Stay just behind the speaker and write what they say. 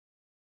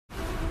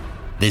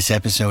This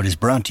episode is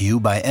brought to you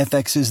by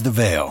FX's The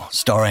Veil,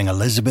 starring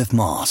Elizabeth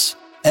Moss.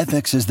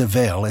 FX's The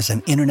Veil is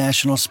an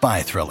international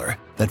spy thriller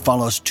that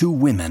follows two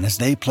women as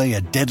they play a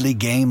deadly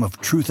game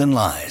of truth and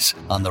lies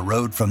on the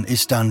road from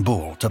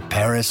Istanbul to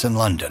Paris and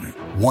London.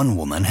 One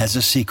woman has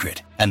a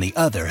secret, and the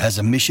other has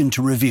a mission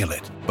to reveal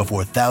it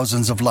before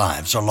thousands of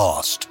lives are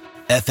lost.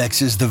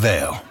 FX's The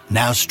Veil,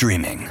 now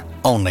streaming,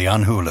 only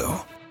on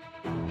Hulu.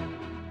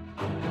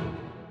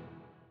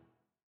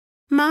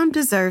 Mom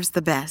deserves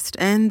the best,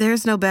 and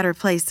there's no better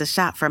place to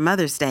shop for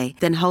Mother's Day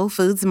than Whole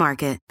Foods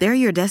Market. They're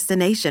your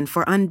destination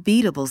for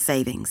unbeatable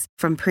savings,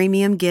 from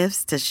premium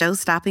gifts to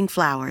show-stopping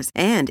flowers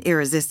and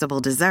irresistible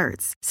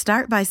desserts.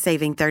 Start by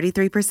saving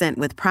 33%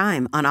 with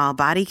Prime on all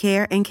body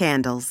care and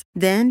candles.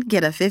 Then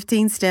get a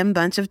 15-stem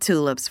bunch of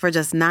tulips for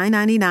just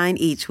 $9.99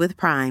 each with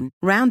Prime.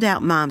 Round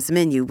out Mom's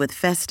menu with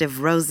festive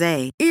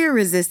rosé,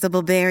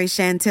 irresistible berry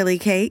chantilly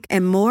cake,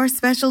 and more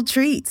special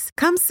treats.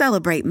 Come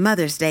celebrate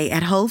Mother's Day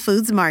at Whole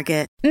Foods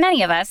Market.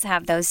 Many of us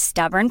have those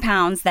stubborn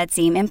pounds that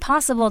seem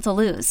impossible to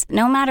lose,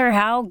 no matter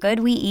how good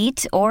we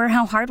eat or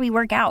how hard we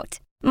work out.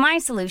 My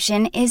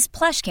solution is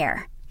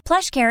PlushCare.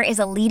 PlushCare is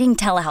a leading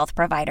telehealth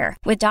provider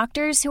with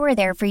doctors who are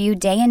there for you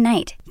day and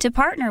night to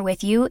partner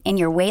with you in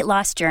your weight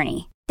loss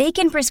journey. They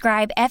can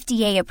prescribe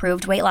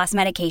FDA-approved weight loss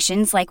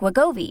medications like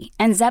Wegovy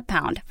and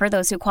Zepbound for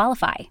those who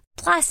qualify.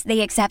 Plus, they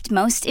accept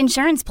most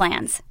insurance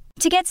plans.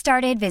 To get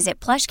started, visit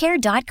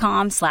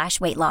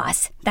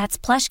plushcare.com/weightloss. That's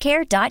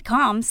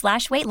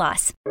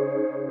plushcare.com/weightloss.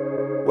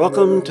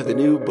 Welcome to the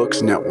New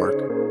Books Network.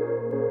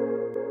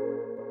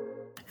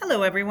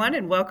 Hello, everyone,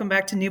 and welcome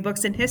back to New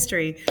Books in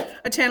History,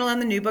 a channel on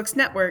the New Books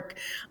Network.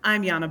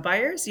 I'm Jana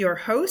Byers, your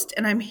host,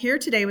 and I'm here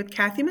today with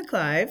Kathy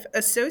McClive,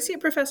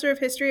 Associate Professor of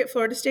History at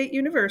Florida State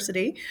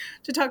University,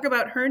 to talk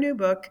about her new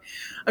book,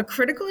 a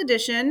critical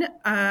edition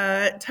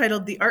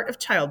titled The Art of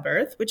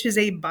Childbirth, which is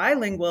a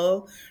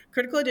bilingual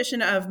critical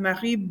edition of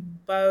Marie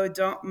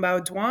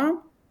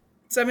Baudouin's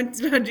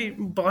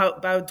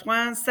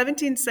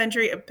 17th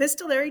century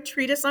epistolary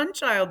treatise on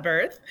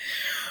childbirth,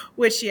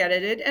 which she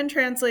edited and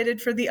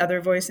translated for The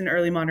Other Voice in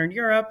Early Modern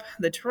Europe,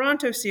 the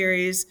Toronto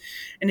series,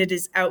 and it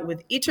is out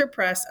with Iter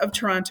Press of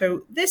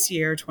Toronto this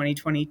year,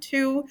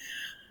 2022.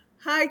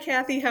 Hi,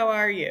 Kathy, how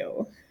are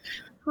you?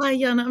 Hi,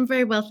 Jana. I'm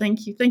very well,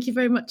 thank you. Thank you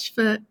very much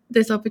for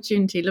this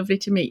opportunity. Lovely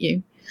to meet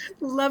you.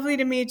 Lovely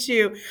to meet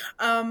you.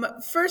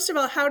 First of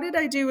all, how did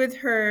I do with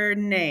her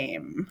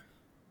name?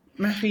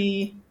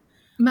 Marie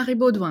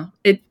Baudouin.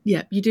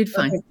 Yeah, you did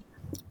fine. Okay.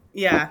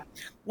 Yeah,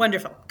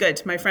 wonderful.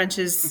 Good. My French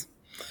is,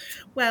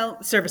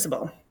 well,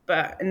 serviceable,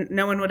 but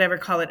no one would ever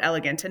call it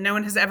elegant, and no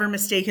one has ever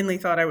mistakenly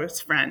thought I was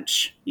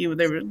French.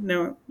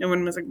 No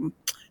one was like,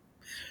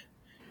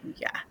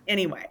 yeah.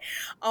 Anyway,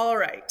 all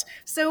right.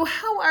 So,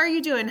 how are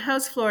you doing?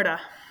 How's Florida?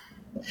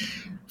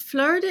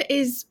 Florida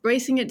is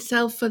bracing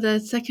itself for the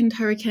second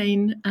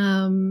hurricane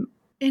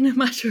in a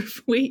matter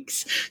of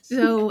weeks.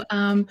 So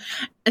I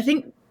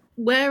think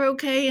we're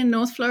okay in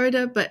North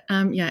Florida, but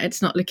it's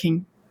not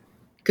looking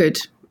good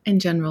in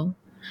general,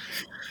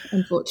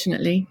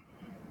 unfortunately.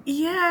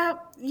 Yeah,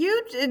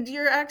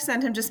 your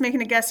accent, I'm just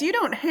making a guess. You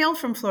don't hail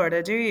from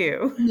Florida, do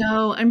you?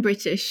 No, I'm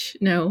British.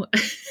 No.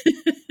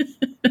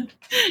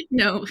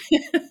 No.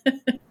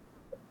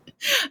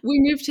 We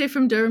moved here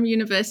from Durham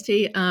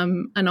University,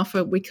 an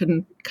offer we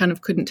couldn't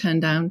turn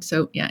down.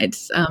 So yeah,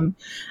 it's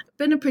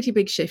been a pretty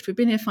big shift. We've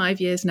been here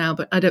 5 years now,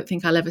 but I don't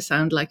think I'll ever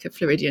sound like a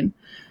Floridian.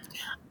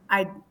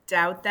 I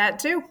doubt that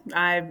too.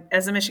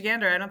 As a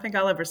Michigander, I don't think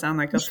I'll ever sound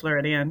like a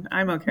Floridian.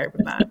 I'm okay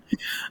with that.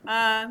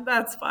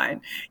 That's fine.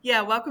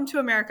 Yeah, welcome to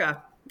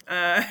America.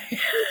 Thank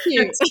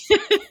you.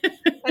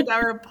 And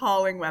our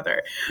appalling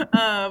weather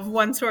of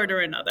one sort or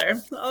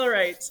another. All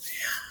right.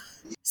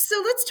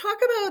 So let's talk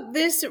about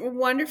this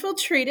wonderful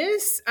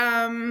treatise.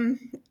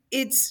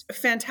 It's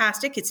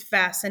fantastic. It's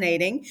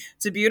fascinating.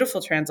 It's a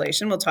beautiful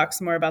translation. We'll talk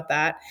some more about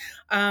that.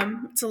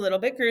 It's a little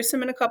bit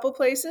gruesome in a couple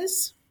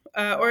places,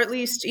 or at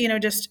least,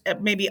 just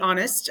maybe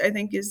honest, I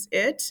think is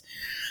it.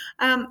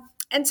 And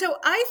so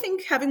I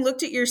think, having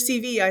looked at your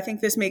CV, I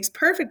think this makes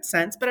perfect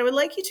sense, but I would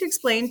like you to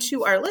explain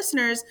to our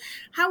listeners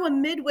how a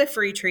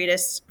midwifery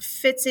treatise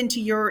fits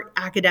into your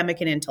academic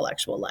and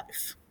intellectual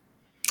life.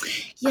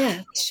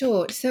 Yeah,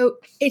 sure. So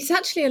it's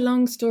actually a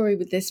long story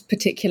with this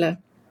particular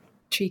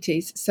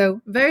treatise. So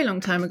very long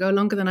time ago,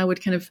 longer than I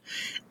would kind of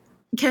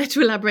care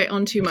to elaborate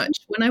on too much.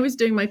 When I was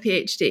doing my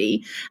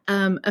PhD,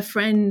 a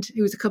friend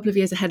who was a couple of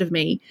years ahead of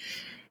me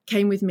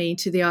came with me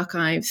to the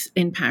archives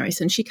in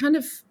Paris, and she kind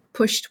of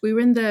pushed, we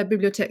were in the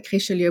Bibliothèque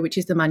Richelieu, which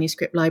is the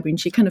manuscript library, and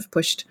she kind of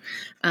pushed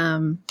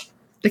the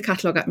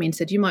catalogue at me and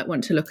said, you might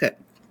want to look at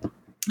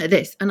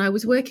this. And I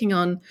was working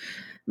on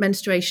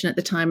menstruation at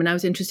the time, and I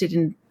was interested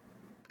in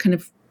kind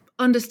of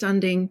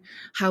understanding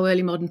how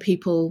early modern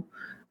people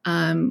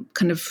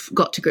kind of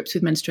got to grips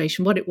with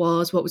menstruation, what it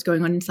was, what was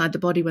going on inside the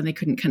body when they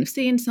couldn't kind of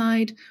see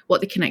inside,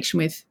 what the connection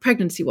with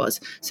pregnancy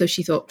was. So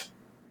she thought,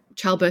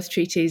 childbirth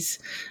treatise,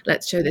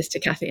 let's show this to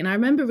Kathy. And I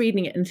remember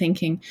reading it and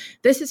thinking,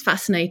 this is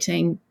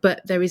fascinating, but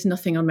there is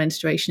nothing on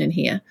menstruation in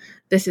here.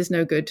 This is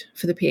no good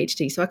for the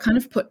PhD. So I kind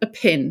of put a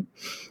pin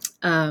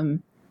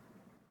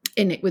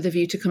in it with a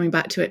view to coming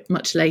back to it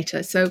much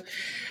later. So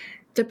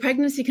the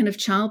pregnancy kind of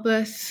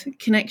childbirth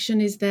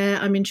connection is there.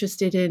 I'm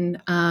interested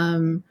in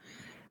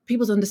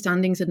people's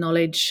understandings and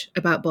knowledge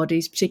about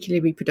bodies,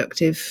 particularly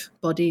reproductive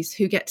bodies,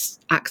 who gets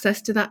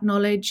access to that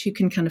knowledge, who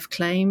can kind of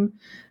claim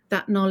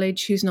that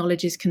knowledge, whose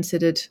knowledge is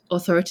considered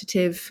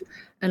authoritative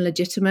and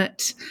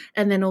legitimate,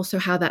 and then also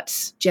how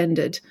that's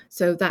gendered.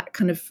 So that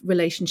kind of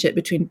relationship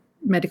between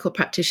medical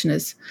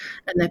practitioners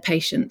and their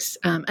patients.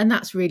 And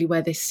that's really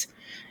where this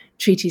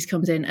treatise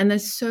comes in. And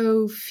there's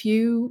so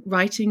few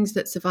writings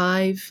that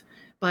survive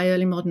by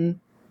early modern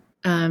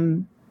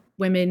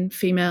women,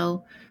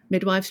 female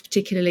midwives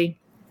particularly,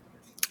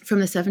 from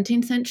the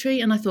 17th century.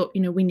 And I thought,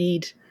 we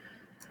need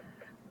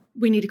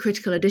a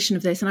critical edition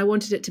of this. And I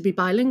wanted it to be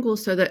bilingual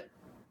so that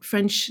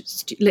French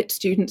lit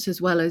students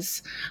as well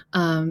as,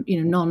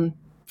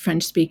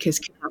 non-French speakers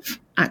can have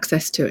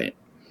access to it.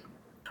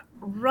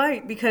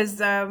 Right, because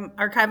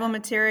archival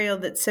material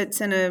that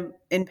sits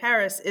in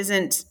Paris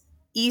isn't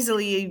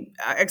easily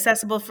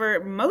accessible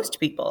for most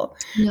people.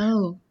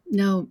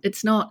 No,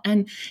 it's not.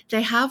 And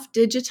they have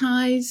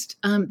digitized.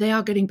 They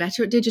are getting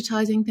better at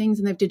digitizing things,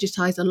 and they've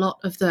digitized a lot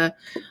of the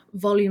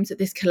volumes that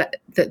this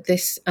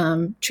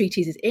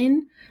treatise is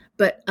in.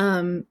 But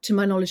to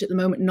my knowledge, at the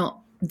moment,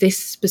 not this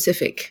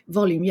specific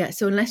volume yet.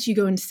 So unless you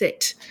go and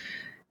sit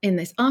in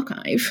this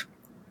archive,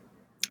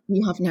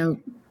 you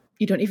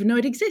don't even know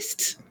it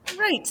exists.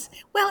 Right.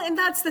 Well, and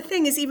that's the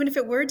thing, is even if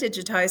it were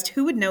digitized,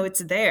 who would know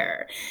it's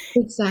there?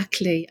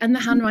 Exactly. And the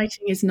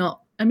handwriting is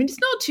not, it's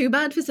not too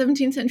bad for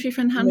 17th century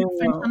French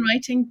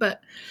handwriting,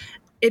 but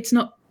it's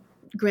not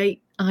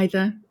great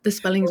either. The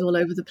spelling's all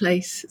over the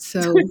place.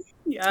 So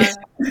yeah.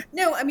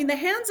 No, the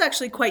hand's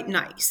actually quite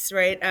nice,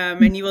 right?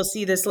 And you will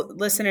see this,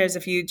 listeners,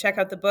 if you check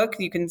out the book,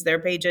 there are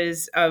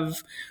pages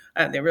of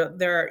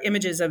there are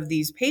images of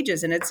these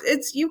pages, and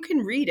it's you can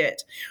read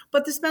it,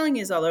 but the spelling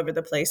is all over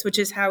the place, which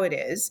is how it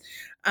is.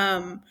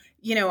 I'm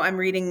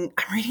reading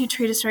a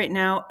treatise right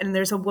now, and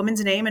there's a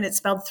woman's name, and it's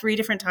spelled 3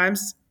 different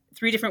times,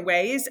 3 different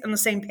ways on the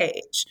same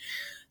page.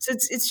 So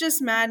it's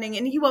just maddening.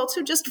 And you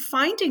also just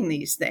finding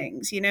these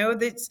things,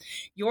 that's,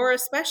 you're a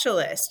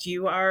specialist.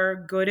 You are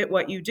good at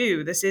what you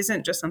do. This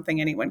isn't just something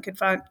anyone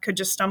could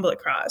just stumble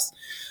across.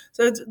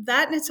 So it's,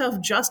 that in itself,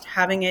 just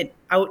having it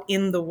out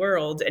in the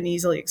world and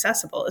easily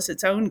accessible, is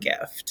its own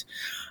gift.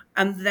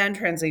 And then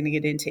translating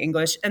it into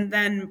English, and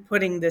then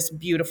putting this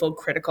beautiful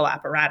critical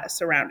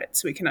apparatus around it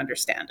so we can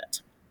understand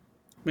it.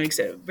 Makes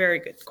it a very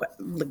good,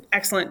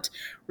 excellent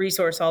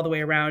resource all the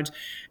way around,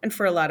 and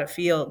for a lot of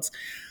fields.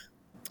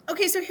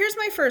 Okay, so here's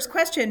my first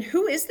question.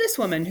 Who is this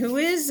woman? Who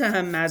is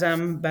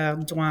Madame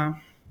Baudouin?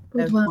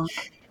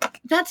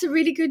 That's a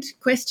really good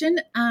question,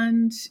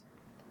 and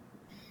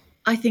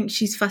I think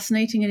she's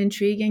fascinating and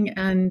intriguing,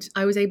 and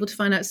I was able to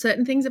find out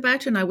certain things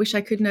about her, and I wish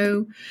I could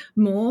know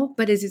more,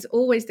 but as is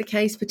always the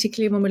case,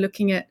 particularly when we're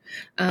looking at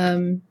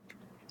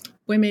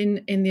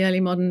women in the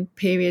early modern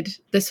period,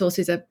 the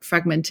sources are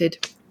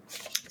fragmented.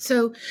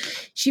 So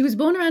she was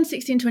born around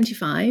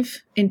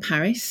 1625 in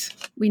Paris.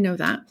 We know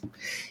that.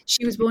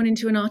 She was born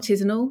into an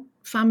artisanal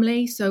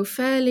family, so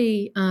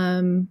fairly,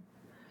 kind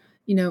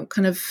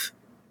of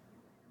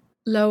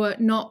lower,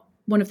 not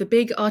one of the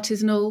big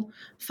artisanal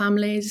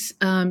families.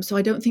 So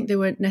I don't think they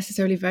were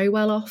necessarily very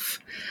well off.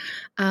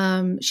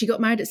 She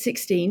got married at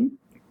 16,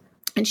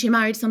 and she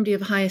married somebody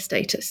of higher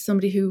status,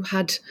 somebody who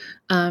had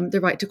the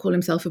right to call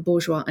himself a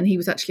bourgeois, and he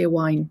was actually a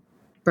wine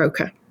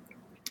broker.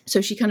 So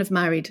she kind of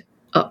married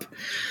up.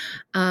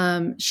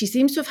 She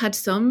seems to have had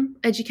some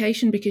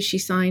education because she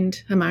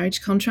signed her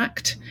marriage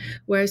contract,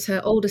 whereas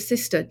her older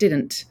sister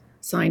didn't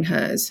sign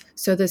hers.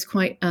 So there's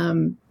quite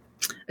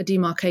a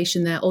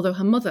demarcation there, although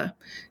her mother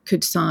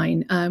could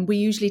sign. We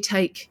usually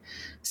take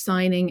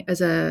signing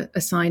as a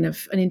sign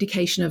of an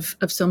indication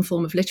of some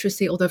form of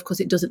literacy, although of course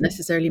it doesn't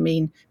necessarily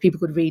mean people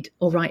could read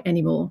or write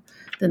any more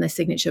than their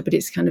signature, but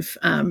it's kind of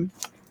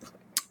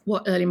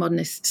what early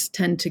modernists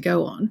tend to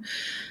go on.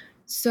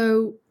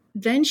 So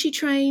then she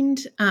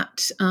trained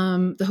at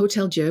the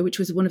Hôtel Dieu, which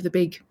was one of the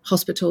big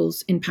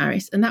hospitals in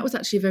Paris. And that was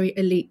actually a very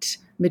elite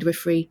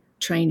midwifery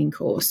training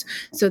course.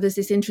 So there's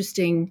this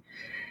interesting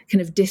kind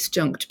of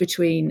disjunct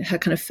between her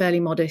kind of fairly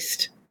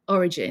modest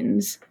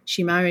origins.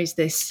 She marries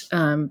this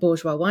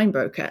bourgeois wine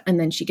broker, and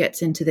then she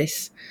gets into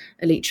this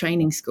elite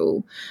training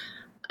school.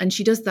 And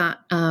she does that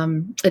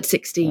at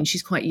 16.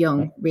 She's quite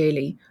young,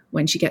 really,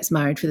 when she gets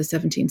married for the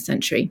 17th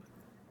century.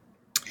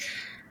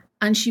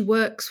 And she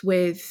works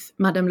with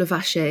Madame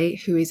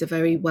Levacher, who is a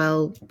very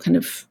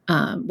well-known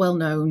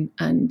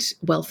and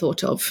well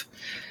thought of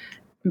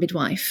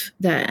midwife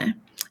there.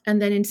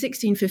 And then in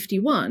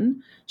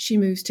 1651, she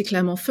moves to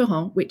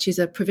Clermont-Ferrand, which is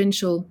a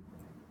provincial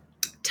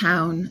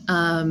town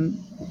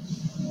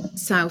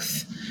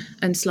south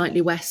and slightly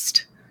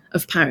west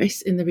of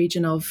Paris in the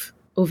region of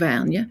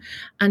Auvergne.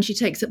 And she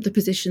takes up the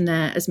position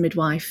there as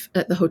midwife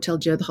at the Hôtel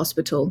Dieu, the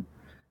hospital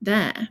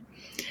there.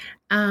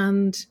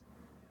 And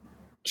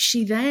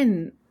she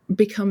then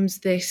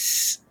becomes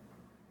this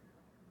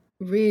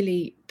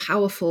really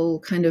powerful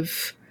kind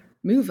of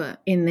mover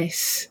in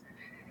this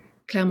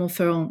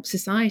Clermont-Ferrand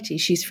society.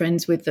 She's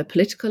friends with the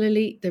political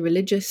elite, the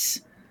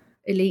religious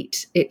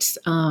elite. It's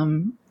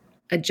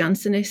a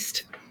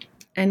Jansenist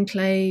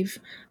enclave,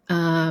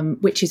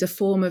 which is a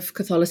form of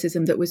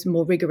Catholicism that was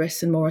more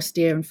rigorous and more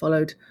austere and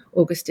followed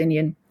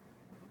Augustinian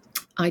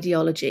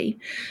ideology.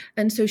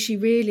 And so she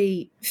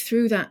really,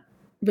 through that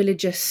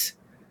religious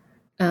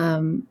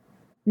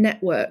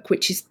network,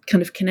 which is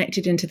kind of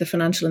connected into the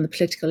financial and the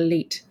political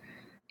elite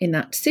in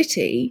that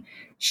city,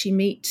 she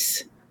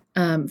meets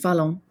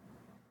Vallon,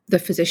 the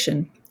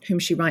physician, whom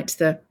she writes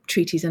the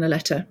treatise in a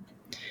letter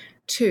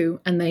to,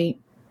 and they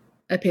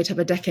appear to have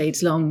a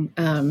decades-long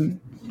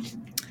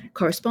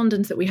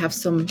correspondence that we have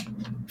some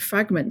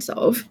fragments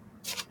of.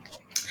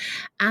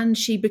 And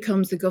she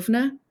becomes the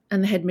governor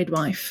and the head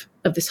midwife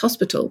of this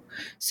hospital.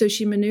 So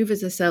she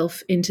maneuvers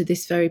herself into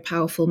this very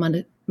powerful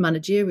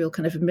managerial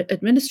kind of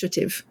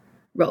administrative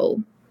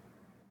role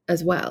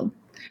as well.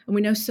 And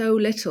we know so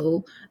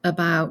little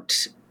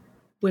about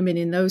women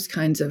in those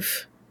kinds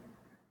of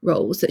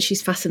roles that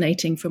she's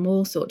fascinating from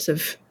all sorts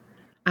of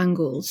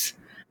angles.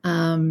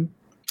 And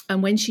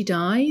when she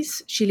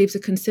dies, she leaves a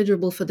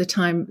considerable, for the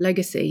time,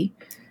 legacy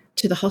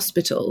to the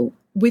hospital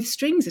with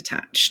strings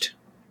attached,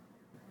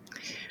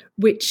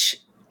 which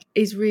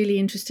is really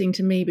interesting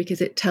to me because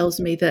it tells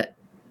me that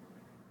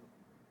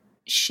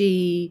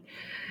she,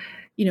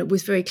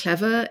 was very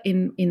clever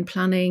in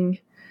planning,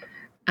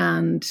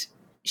 and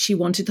she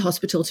wanted the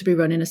hospital to be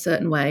run in a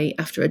certain way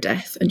after a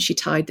death, and she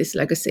tied this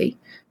legacy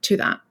to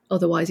that.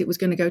 Otherwise, it was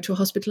going to go to a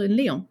hospital in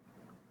Lyon.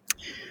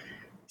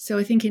 So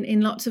I think in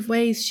lots of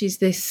ways,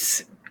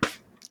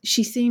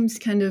 she seems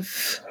kind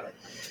of,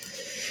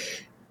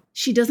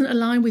 she doesn't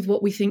align with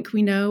what we think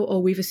we know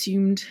or we've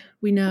assumed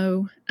we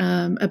know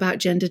about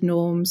gendered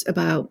norms,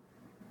 about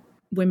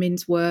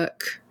women's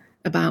work,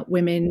 about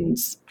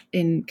women's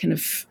in kind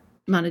of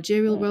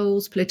managerial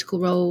roles, political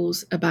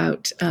roles,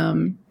 about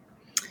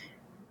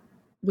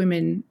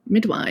women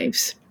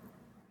midwives.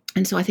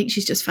 And so I think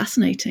she's just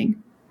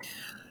fascinating.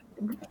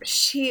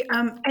 She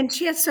and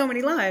she has so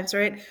many lives,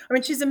 right? I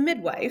mean, she's a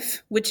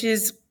midwife, which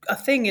is a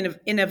thing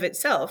in of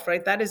itself,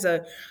 right? That is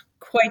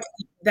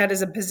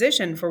a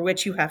position for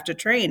which you have to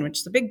train, which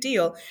is a big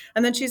deal.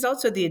 And then she's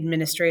also the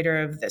administrator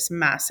of this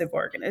massive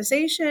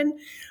organization,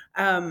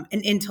 an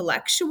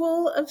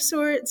intellectual of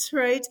sorts,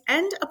 right?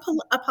 And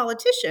a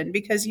politician,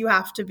 because you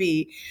have to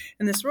be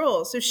in this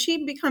role. So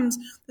she becomes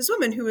this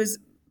woman who is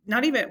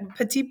not even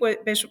petite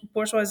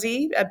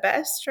bourgeoisie at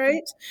best,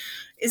 right?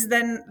 Is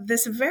then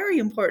this very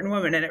important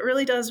woman. And it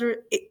really does,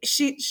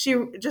 she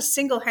just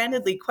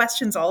single-handedly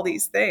questions all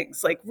these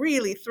things, like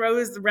really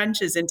throws the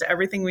wrenches into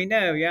everything we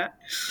know, yeah?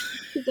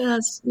 She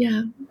does,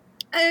 yeah.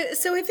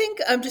 So I think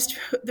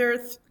there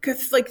are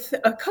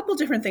a couple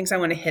different things I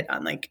want to hit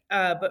on.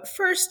 But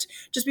first,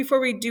 just before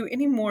we do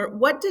any more,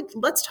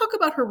 let's talk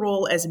about her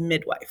role as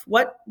midwife.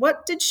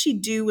 What did she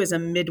do as a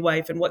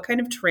midwife, and what kind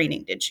of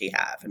training did she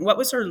have, and what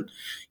was her,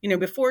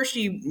 before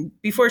she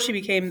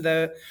became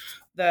the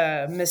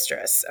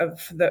mistress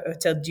of the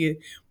Hôtel Dieu?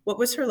 What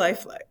was her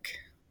life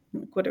like?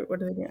 What are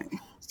they doing?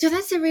 So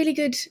that's a really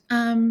good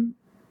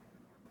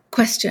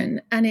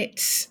question, and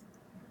it's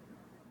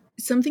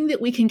something that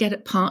we can get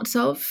at parts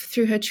of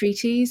through her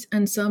treatise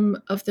and some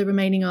of the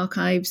remaining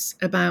archives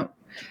about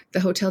the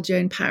Hôtel Dieu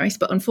in Paris.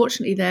 But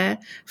unfortunately, they're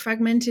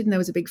fragmented, and there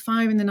was a big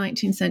fire in the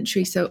 19th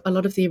century. So a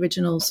lot of the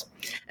originals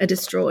are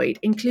destroyed,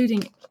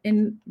 including,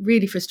 in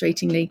really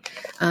frustratingly,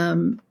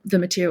 the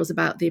materials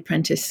about the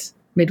apprentice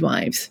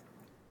midwives.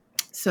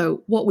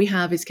 So what we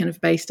have is kind of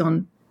based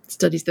on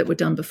studies that were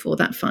done before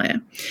that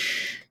fire.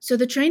 So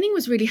the training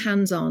was really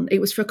hands-on.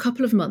 It was for a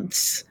couple of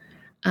months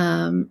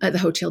at the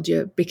Hôtel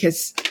Dieu,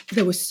 because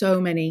there were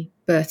so many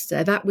births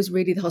there. That was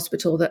really the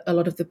hospital that a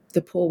lot of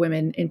the poor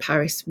women in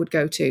Paris would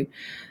go to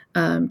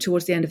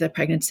towards the end of their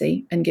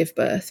pregnancy and give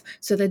birth.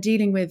 So they're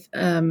dealing with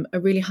a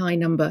really high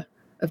number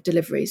of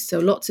deliveries, so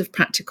lots of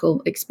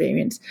practical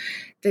experience.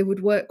 They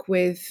would work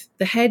with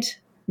the head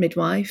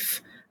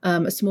midwife,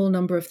 a small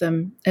number of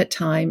them at a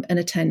time, and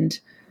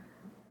attend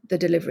the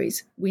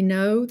deliveries. We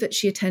know that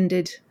she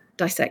attended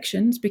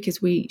dissections because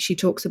she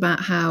talks about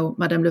how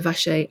Madame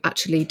Levaché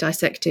actually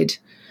dissected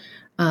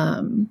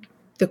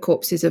the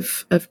corpses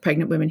of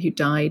pregnant women who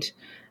died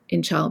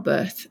in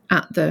childbirth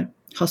at the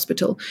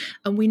hospital.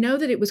 And we know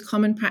that it was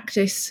common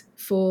practice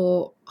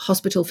for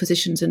hospital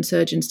physicians and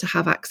surgeons to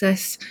have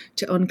access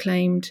to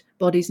unclaimed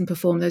bodies and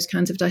perform those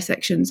kinds of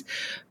dissections.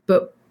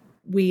 But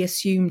we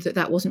assumed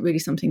that wasn't really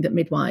something that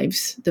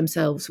midwives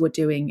themselves were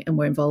doing and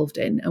were involved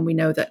in. And we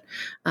know that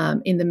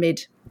in the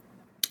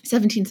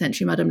mid-17th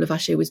century, Madame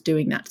Levaché was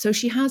doing that. So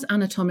she has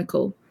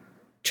anatomical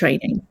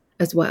training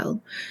as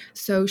well.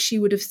 So she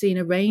would have seen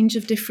a range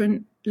of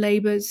different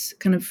labours,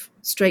 kind of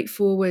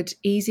straightforward,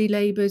 easy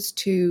labours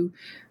to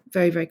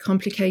very, very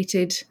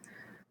complicated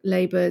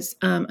labours,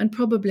 and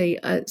probably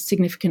a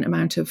significant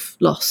amount of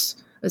loss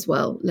as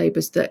well,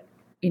 labours that,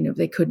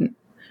 they couldn't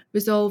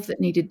resolve, that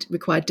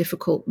required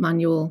difficult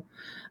manual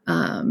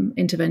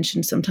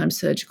interventions, sometimes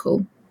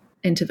surgical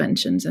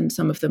interventions, and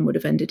some of them would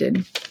have ended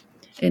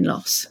in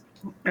loss.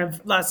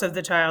 Of loss of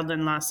the child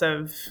and loss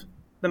of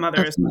the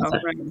mother as well.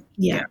 Mother. Right?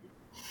 Yeah.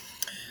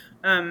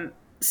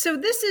 So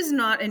this is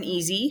not an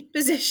easy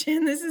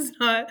position. This is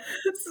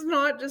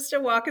not just a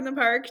walk in the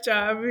park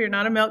job. You're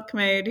not a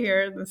milkmaid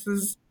here. This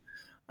is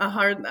a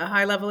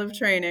high level of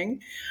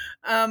training.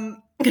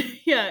 And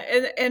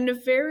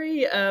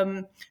very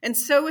and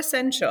so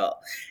essential.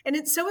 And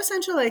it's so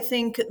essential, I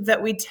think,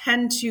 that we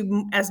tend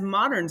to, as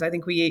moderns, I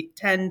think we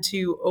tend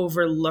to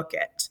overlook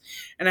it.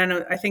 And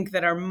I think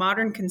that our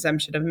modern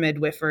consumption of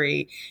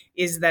midwifery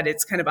is that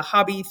it's kind of a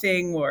hobby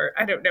thing, or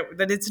I don't know,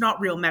 that it's not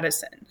real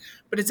medicine,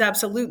 but it's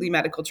absolutely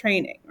medical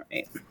training,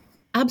 right?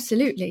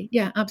 Absolutely.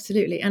 Yeah,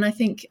 absolutely. And I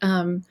think,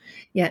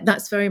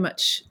 that's very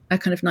much a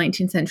kind of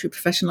 19th century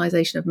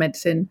professionalization of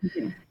medicine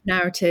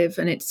narrative.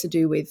 And it's to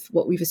do with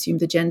what we've assumed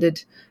the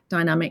gendered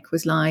dynamic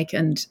was like.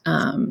 And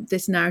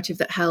this narrative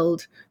that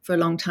held for a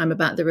long time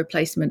about the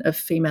replacement of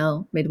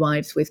female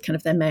midwives with kind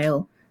of their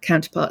male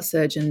counterpart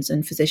surgeons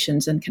and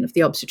physicians, and kind of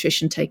the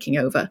obstetrician taking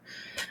over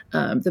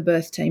the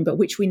birth team, but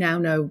which we now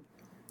know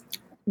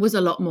was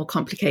a lot more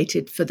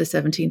complicated for the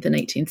 17th and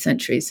 18th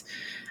centuries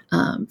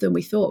than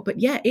we thought. But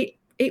yeah,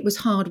 it was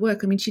hard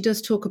work. I mean, she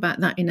does talk about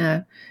that in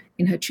her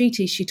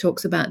treatise. She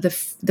talks about the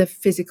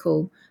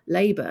physical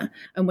labor,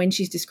 and when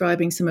she's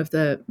describing some of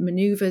the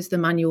maneuvers, the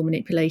manual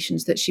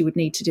manipulations that she would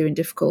need to do in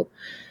difficult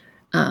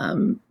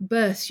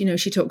births,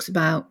 she talks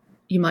about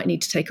you might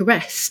need to take a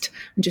rest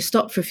and just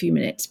stop for a few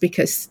minutes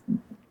because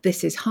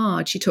this is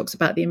hard. She talks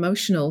about the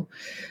emotional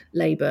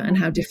labor and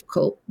how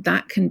difficult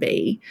that can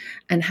be,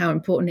 and how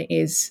important it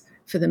is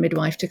for the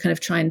midwife to kind of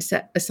try and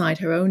set aside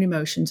her own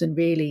emotions and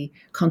really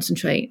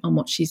concentrate on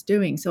what she's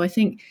doing. So I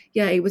think,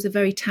 it was a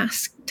very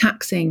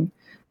taxing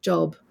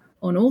job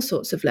on all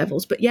sorts of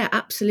levels, but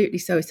absolutely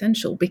so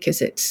essential,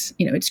 because it's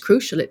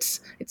crucial.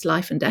 It's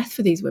life and death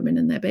for these women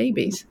and their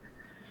babies.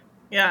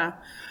 Yeah.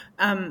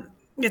 I'm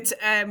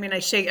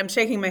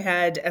shaking my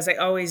head, as I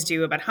always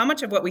do, about how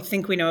much of what we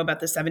think we know about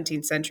the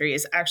 17th century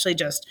is actually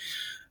just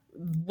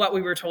what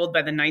we were told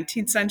by the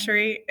 19th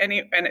century. And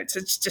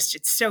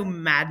it's so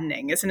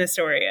maddening as an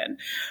historian.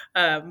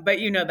 But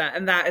that,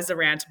 and that is a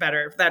rant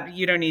better. That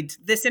you don't need,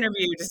 this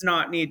interview does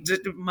not need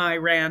my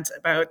rant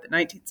about the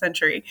 19th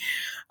century.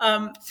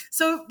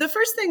 So the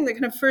first thing, the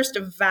kind of first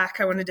of VAC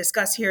I want to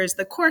discuss here is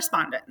the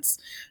correspondence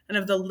and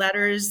of the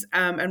letters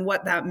and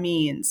what that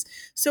means.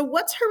 So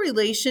what's her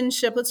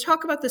relationship? Let's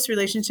talk about this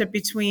relationship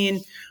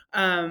between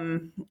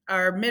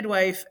our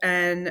midwife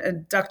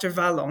and Dr.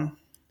 Vallon.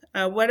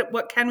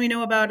 What can we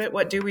know about it?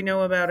 What do we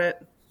know about it?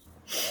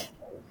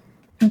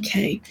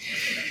 Okay.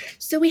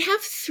 So we have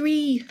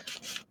 3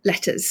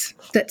 letters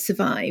that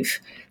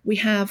survive. We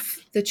have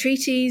the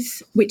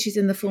treatise, which is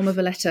in the form of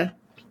a letter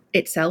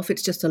itself.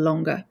 It's just a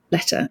longer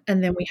letter.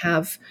 And then we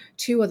have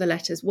 2 other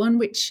letters, one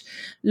which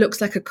looks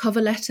like a cover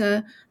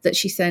letter that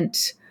she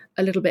sent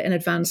a little bit in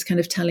advance, kind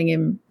of telling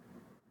him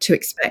to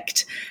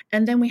expect.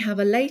 And then we have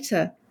a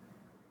later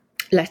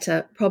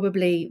letter,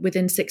 probably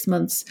within 6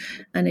 months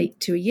and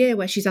to a year,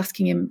 where she's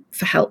asking him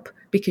for help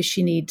because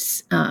she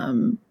needs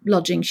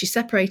lodging. She's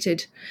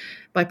separated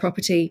by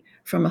property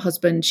from her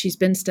husband. She's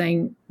been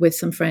staying with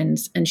some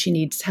friends and she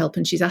needs help.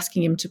 And she's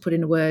asking him to put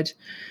in a word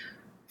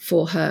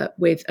for her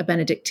with a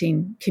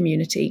Benedictine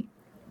community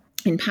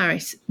in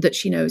Paris that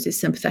she knows is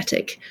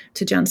sympathetic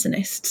to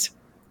Jansenists.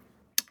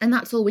 And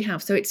that's all we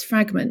have. So it's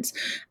fragments.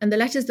 And the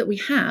letters that we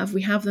have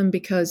them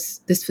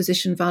because this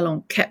physician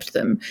Vallon kept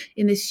them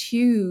in this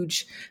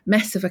huge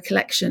mess of a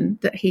collection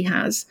that he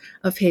has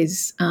of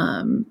his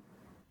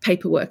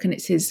paperwork. And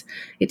it's his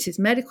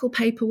medical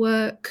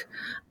paperwork.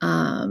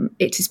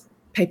 It's his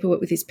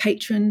paperwork with his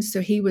patrons. So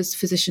he was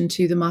physician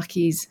to the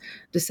Marquise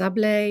de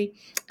Sablé,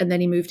 and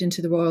then he moved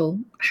into the royal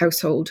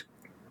household,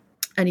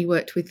 and he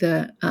worked with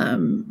the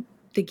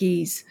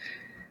Guise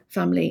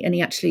family, and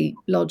he actually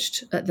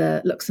lodged at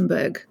the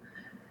Luxembourg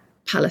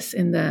Palace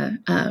in the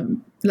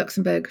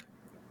Luxembourg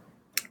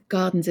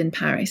Gardens in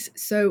Paris.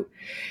 So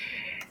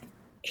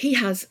he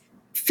has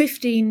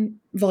 15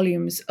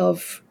 volumes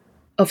of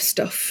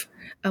stuff,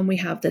 and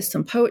there's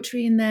some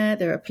poetry in there.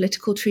 There are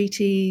political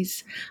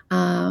treaties.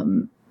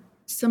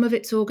 Some of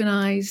it's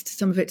organized,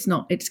 some of it's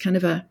not. It's kind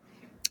of a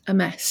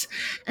mess,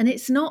 and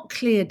it's not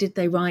clear, did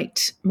they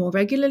write more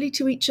regularly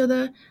to each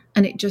other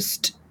and it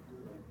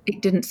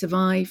didn't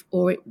survive,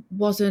 or it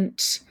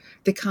wasn't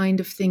the kind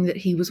of thing that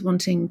he was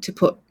wanting to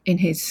put in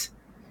his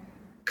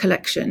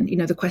collection.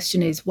 The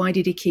question is, why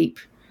did he keep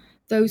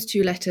those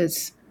 2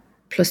 letters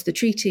plus the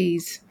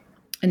treaties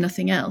and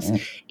nothing else?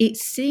 It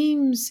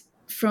seems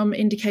from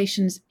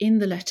indications in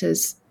the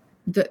letters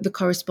that the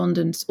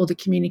correspondence or the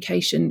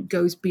communication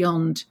goes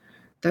beyond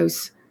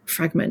those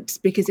fragments,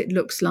 because it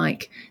looks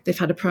like they've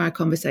had a prior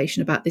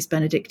conversation about this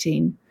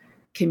Benedictine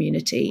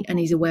community and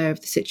he's aware of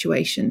the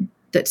situation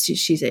that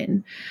she's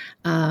in.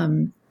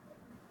 And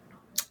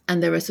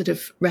there are sort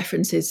of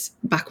references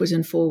backwards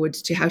and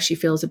forwards to how she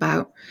feels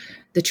about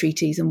the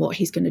treaties and what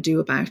he's going to do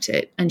about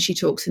it. And she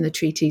talks in the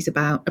treaties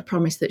about a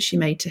promise that she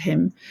made to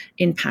him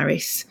in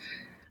Paris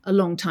a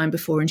long time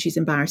before, and she's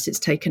embarrassed it's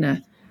taken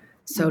her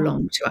so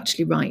long to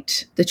actually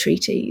write the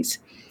treaties.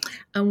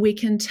 And we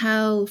can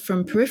tell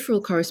from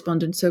peripheral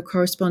correspondence, so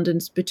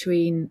correspondence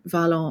between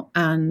Valent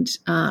and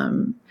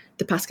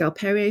the Pascal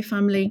Perrier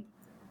family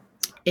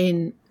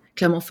in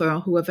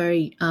Clermont-Ferrand, who are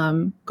very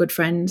good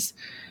friends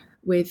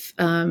with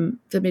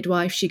the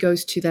midwife. She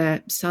goes to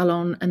their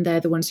salon, and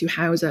they're the ones who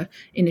house her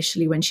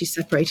initially when she's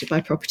separated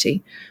by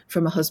property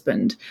from her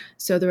husband.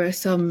 So there are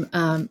some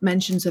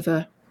mentions of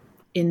her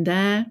in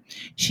there.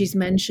 She's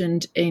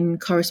mentioned in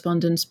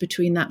correspondence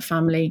between that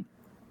family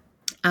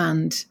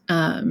and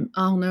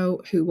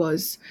Arnaud, who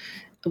was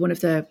one of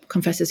the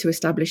confessors who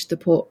established the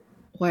Port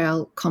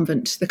Royal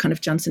convent, the kind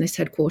of Jansenist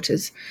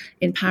headquarters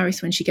in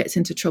Paris, when she gets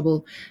into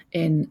trouble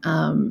in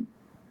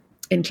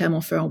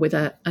Clermont-Ferrand with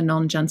a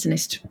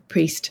non-Jansenist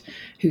priest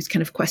who's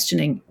kind of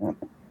questioning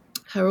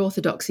her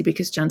orthodoxy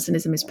because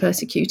Jansenism is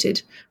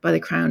persecuted by the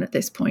crown at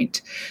this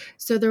point.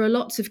 So there are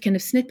lots of kind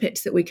of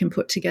snippets that we can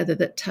put together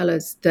that tell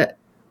us that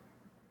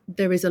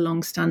there is a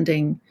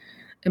long-standing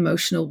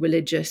emotional,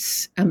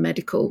 religious, and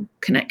medical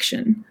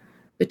connection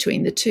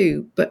between the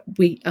two, but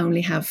we only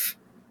have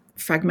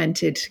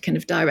fragmented kind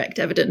of direct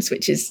evidence,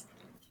 which is,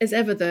 as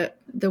ever,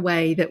 the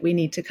way that we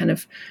need to kind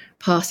of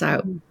parse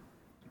out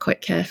quite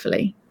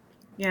carefully.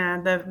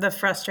 Yeah, the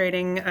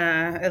frustrating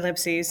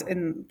ellipses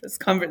in this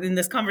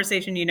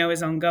conversation,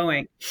 is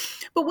ongoing.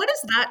 But what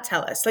does that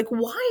tell us? Like,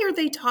 why are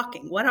they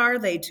talking? What are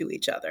they to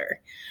each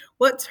other?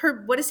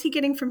 What is he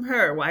getting from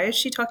her? Why is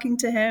she talking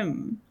to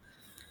him?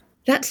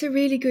 That's a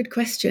really good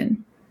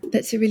question.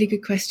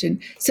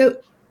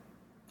 So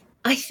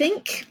I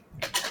think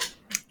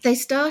they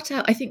start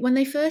out, I think when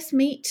they first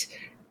meet,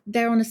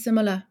 they're on a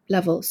similar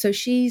level. So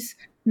she's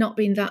not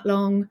been that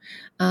long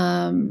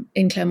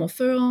in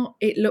Clermont-Ferrand.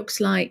 It looks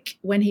like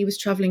when he was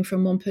traveling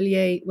from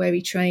Montpellier, where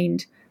he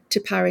trained, to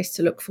Paris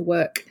to look for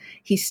work,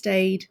 he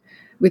stayed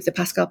with the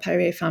Pascal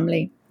Perrier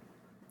family.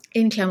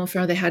 In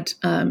Clermont-Ferrand, they had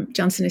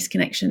Jansenist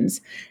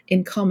connections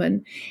in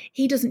common.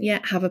 He doesn't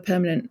yet have a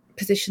permanent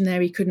position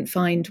there. He couldn't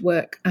find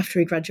work after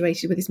he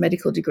graduated with his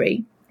medical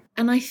degree.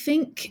 And I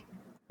think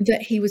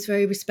that he was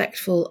very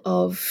respectful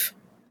of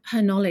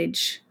her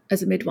knowledge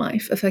as a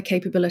midwife, of her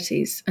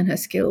capabilities and her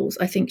skills.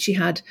 I think she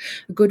had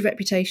a good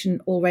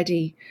reputation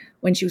already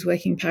when she was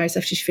working in Paris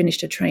after she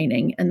finished her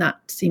training, and that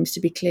seems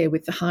to be clear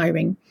with the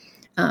hiring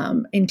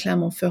in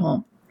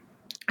Clermont-Ferrand.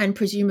 And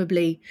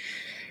presumably,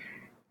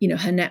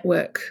 her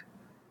network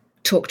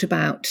talked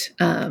about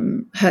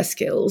her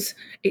skills.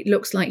 It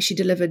looks like she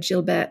delivered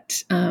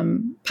Gilberte,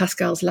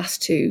 Pascal's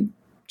last two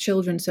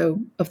children,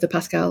 so of the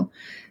Pascal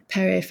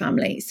Perrier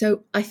family.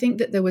 So I think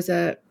that there was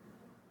a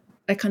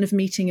kind of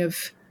meeting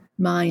of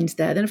minds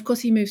there. Then, of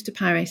course, he moves to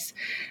Paris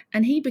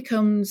and he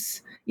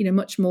becomes,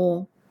 much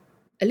more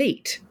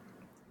elite.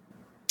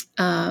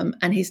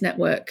 And his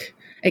network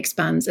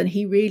expands, and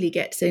he really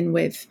gets in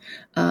with,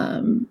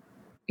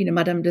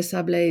 Madame de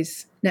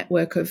Sablé's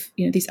network of,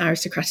 these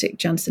aristocratic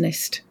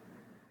Jansenist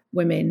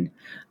women.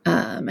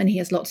 And he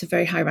has lots of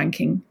very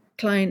high-ranking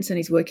clients, and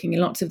he's working in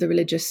lots of the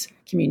religious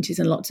communities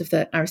and lots of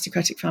the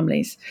aristocratic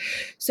families.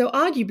 So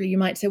arguably, you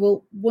might say,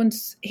 well,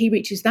 once he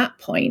reaches that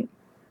point,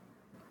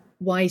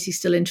 why is he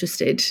still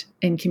interested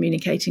in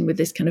communicating with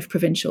this kind of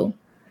provincial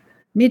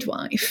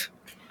midwife?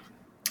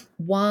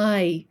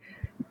 Why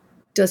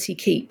does he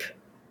keep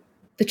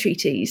the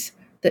treatise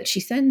that she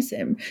sends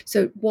him?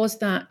 So was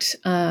that,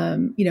 a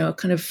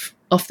kind of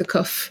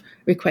off-the-cuff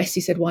request?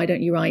 He said, why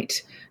don't you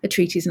write a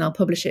treatise and I'll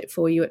publish it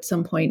for you at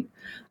some point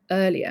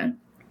earlier?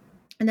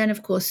 And then,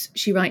 of course,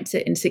 she writes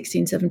it in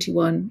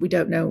 1671. We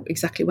don't know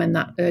exactly when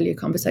that earlier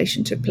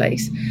conversation took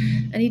place.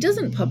 And he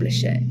doesn't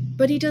publish it,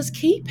 but he does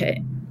keep it.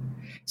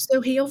 So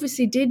he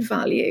obviously did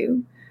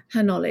value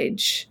her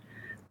knowledge,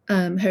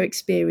 her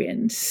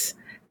experience,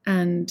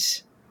 and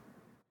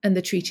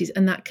the treatise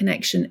and that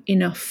connection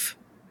enough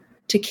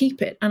to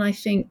keep it. And I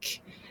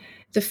think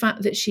the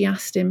fact that she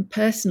asked him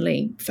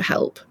personally for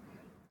help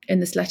in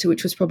this letter,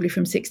 which was probably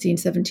from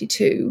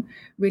 1672,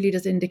 really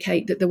does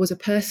indicate that there was a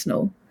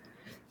personal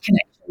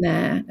connection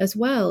there as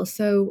well.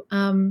 So,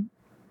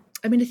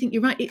 I think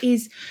you're right. It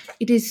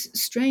is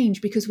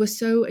strange because we're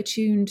so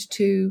attuned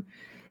to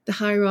the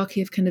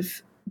hierarchy of kind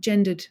of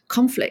gendered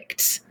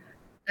conflicts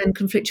and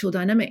conflictual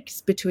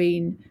dynamics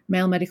between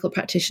male medical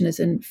practitioners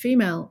and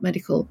female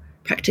medical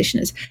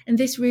practitioners. And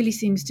this really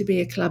seems to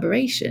be a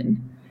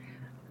collaboration,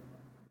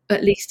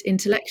 at least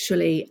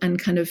intellectually and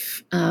kind of,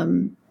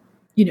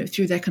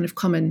 through their kind of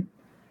common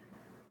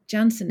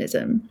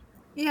Jansenism.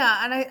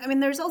 Yeah.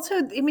 And there's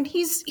also,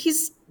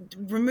 he's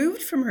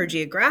removed from her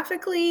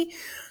geographically.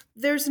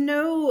 There's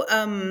no,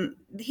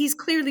 he's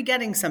clearly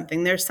getting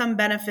something. There's some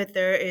benefit.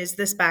 There is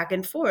this back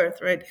and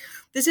forth, right?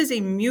 This is a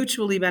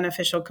mutually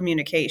beneficial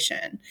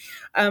communication,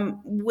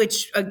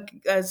 which,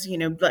 as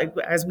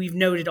we've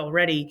noted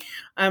already,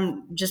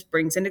 just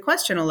brings into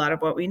question a lot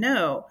of what we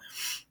know.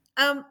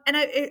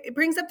 It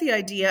brings up the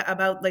idea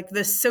about like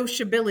the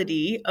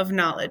sociability of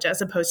knowledge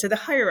as opposed to the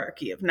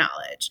hierarchy of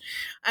knowledge,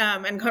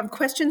 and kind of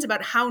questions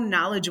about how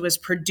knowledge was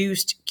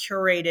produced,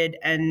 curated,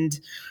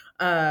 and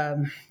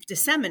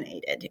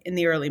disseminated in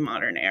the early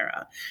modern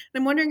era.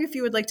 And I'm wondering if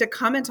you would like to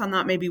comment on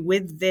that, maybe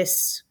with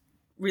this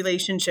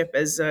relationship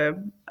as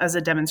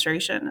a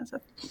demonstration.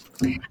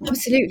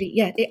 Absolutely,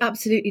 yeah, it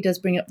absolutely does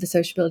bring up the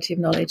sociability of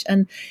knowledge,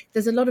 and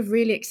there's a lot of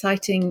really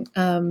exciting,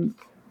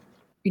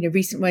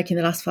 recent work in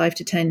the last 5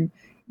 to 10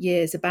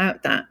 years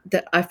about that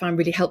I find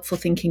really helpful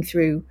thinking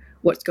through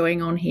what's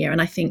going on here,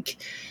 and I think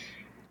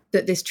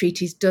that this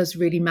treatise does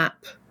really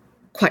map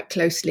quite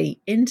closely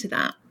into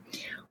that.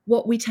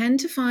 What we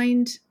tend to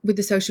find with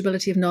the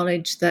sociability of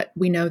knowledge, that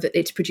we know that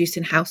it's produced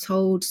in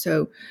households,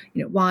 so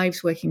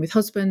wives working with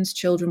husbands,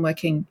 children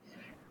working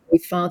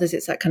with fathers.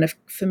 It's that kind of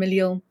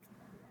familial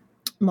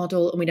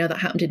model, and we know that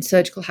happened in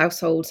surgical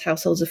households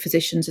of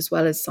physicians as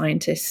well as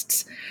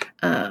scientists,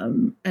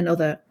 and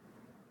other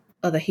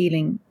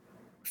healing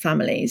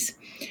families.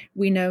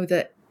 We know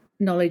that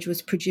knowledge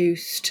was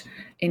produced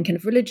in kind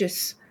of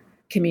religious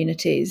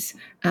communities,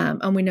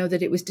 and we know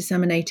that it was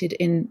disseminated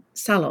in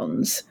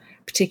salons,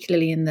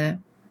 particularly in the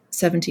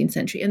 17th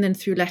century, and then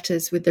through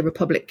letters with the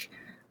Republic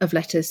of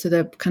Letters, so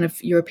the kind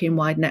of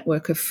European-wide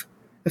network of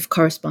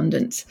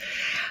correspondence.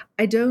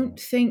 I don't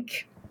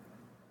think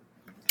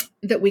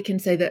that we can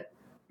say that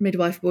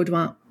midwife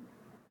Baudouin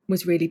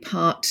was really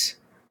part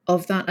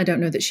of that. I don't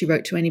know that she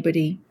wrote to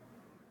anybody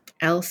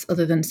else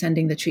other than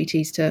sending the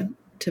treatise to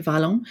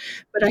Vallon,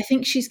 but I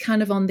think she's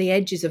kind of on the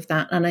edges of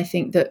that, and I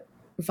think that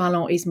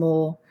Vallon is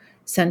more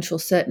central,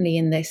 certainly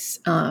in this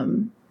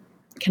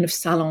kind of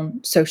salon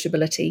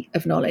sociability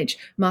of knowledge.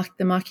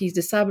 The Marquise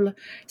de Sable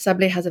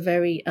has a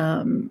very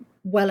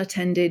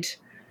well-attended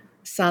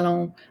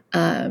salon.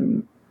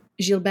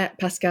 Gilberte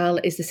Pascal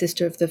is the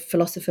sister of the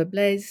philosopher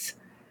Blaise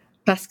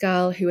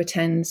Pascal,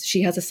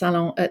 she has a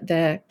salon at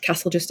their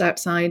castle just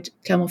outside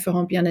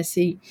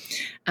Clermont-Ferrand-Biennesi,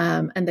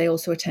 and they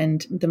also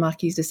attend the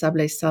Marquise de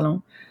Sable's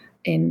salon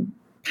in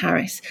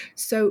Paris.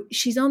 So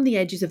she's on the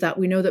edges of that.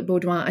 We know that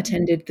Baudouin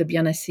attended the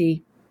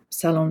Biennesi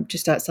salon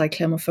just outside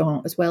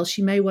Clermont-Ferrand as well.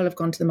 She may well have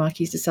gone to the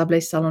Marquise de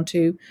Sable's salon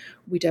too.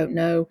 We don't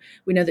know.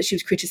 We know that she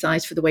was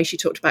criticised for the way she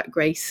talked about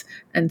grace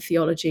and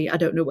theology. I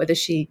don't know whether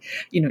she,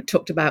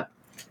 talked about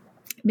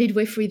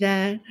midwifery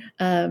there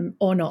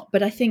or not.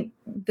 But I think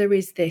there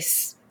is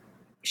this.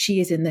 She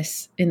is in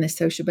this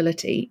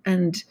sociability,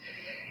 and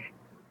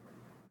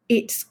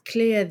it's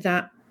clear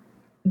that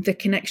the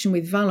connection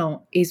with Vallon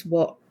is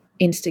what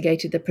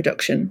instigated the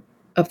production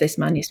of this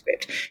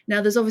manuscript.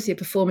 Now, there's obviously a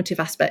performative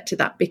aspect to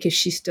that, because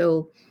she's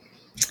still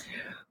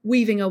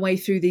weaving her way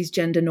through these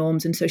gender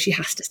norms, and so she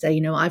has to say,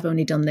 I've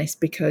only done this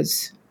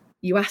because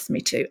you asked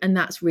me to, and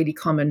that's really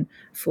common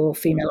for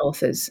female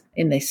authors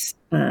in this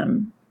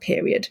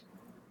period.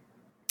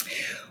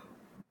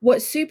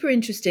 What's super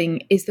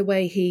interesting is the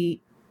way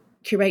he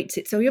curates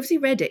it. So he obviously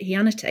read it, he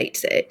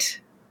annotates it,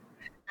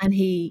 and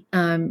he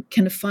kind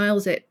of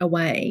files it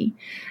away.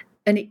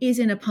 And it is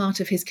in a part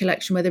of his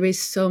collection where there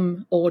is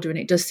some order, and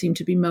it does seem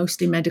to be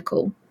mostly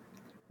medical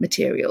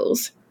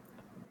materials.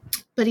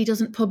 But he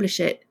doesn't publish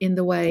it in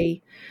the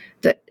way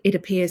that it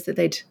appears that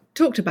they'd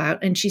talked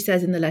about. And she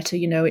says in the letter,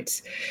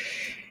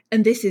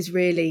 and this is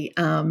really,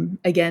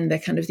 again, they're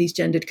kind of these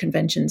gendered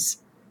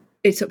conventions.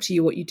 It's up to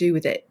you what you do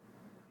with it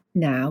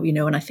now,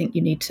 and I think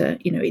you need to,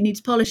 it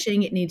needs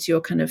polishing, it needs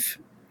your kind of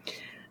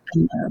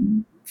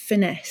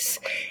finesse.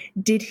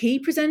 Did he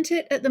present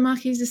it at the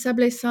Marquise de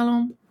Sable's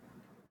salon?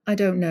 I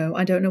don't know.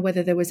 I don't know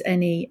whether there was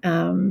any,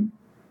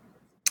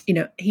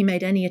 he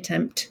made any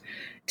attempt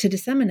to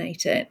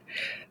disseminate it,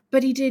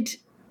 but he did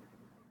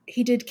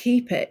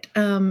keep it.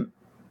 And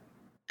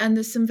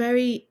there's some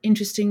very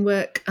interesting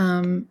work,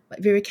 like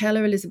Vera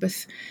Keller,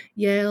 Elizabeth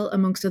Yale,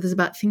 amongst others,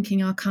 about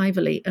thinking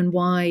archivally and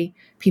why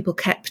people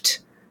kept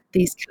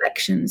these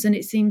collections. And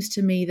it seems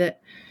to me that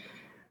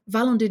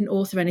Vallon didn't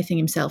author anything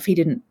himself. He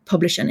didn't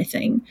publish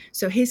anything.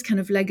 So his kind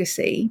of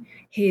legacy,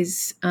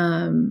 his,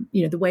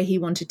 the way he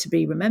wanted to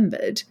be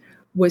remembered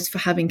was for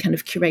having kind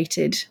of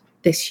curated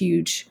this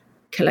huge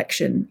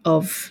collection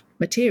of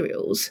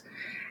materials.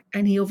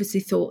 And he obviously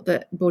thought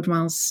that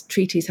Baudouin's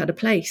treatise had a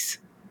place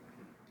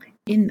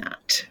in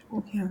that.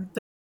 Yeah.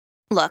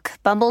 Look,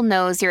 Bumble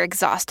knows you're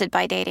exhausted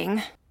by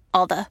dating.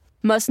 All the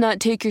must not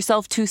take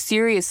yourself too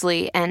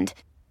seriously and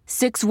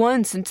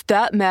 6'1" since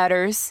that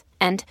matters.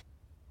 And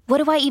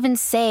what do I even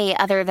say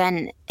other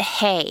than,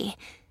 hey?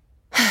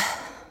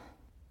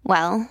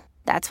 Well,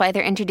 that's why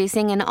they're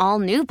introducing an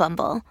all-new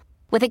Bumble,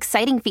 with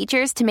exciting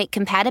features to make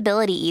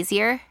compatibility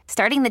easier,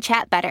 starting the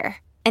chat better,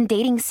 and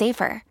dating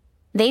safer.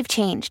 They've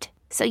changed,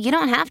 so you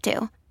don't have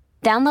to.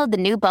 Download the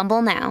new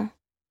Bumble now.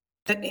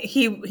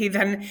 He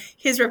then,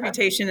 his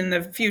reputation in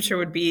the future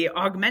would be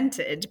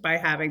augmented by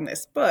having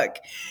this book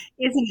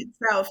is in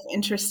itself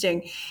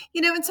interesting,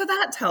 and so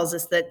that tells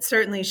us that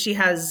certainly she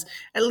has,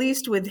 at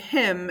least with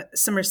him,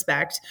 some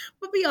respect.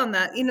 But beyond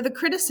that, the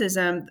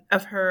criticism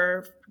of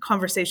her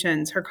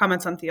conversations, her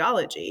comments on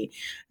theology,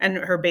 and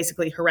her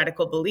basically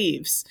heretical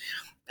beliefs,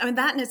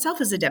 that in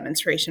itself is a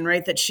demonstration,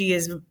 right, that she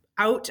is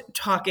out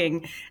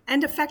talking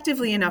and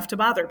effectively enough to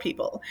bother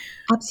people.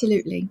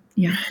 Absolutely.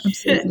 Yeah,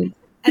 absolutely.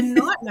 And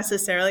not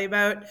necessarily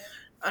about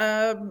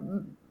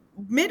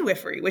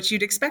midwifery, which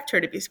you'd expect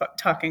her to be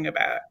talking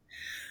about.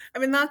 I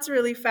mean, that's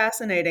really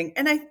fascinating.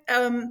 And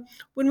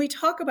when we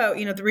talk about,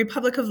 the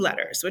Republic of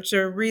Letters, which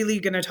they're really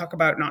going to talk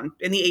about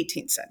in the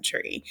 18th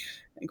century,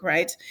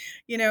 right?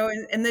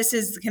 And this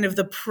is kind of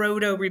the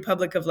proto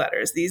Republic of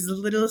Letters, these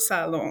little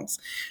salons.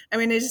 I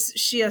mean,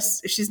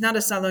 she's not a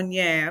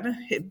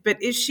salonière,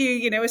 but is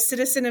she, a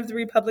citizen of the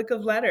Republic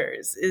of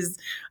Letters is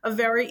a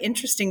very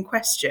interesting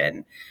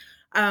question.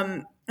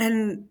 And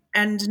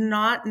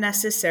not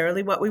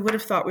necessarily what we would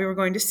have thought we were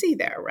going to see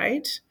there,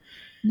 right?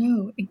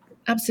 No,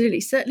 absolutely.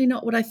 Certainly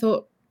not what I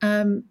thought,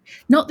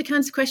 not the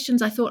kinds of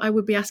questions I thought I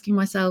would be asking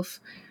myself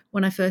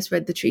when I first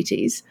read the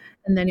treatise.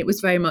 And then it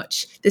was very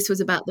much, this was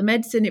about the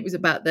medicine. It was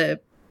about the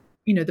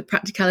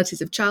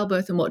practicalities of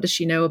childbirth and what does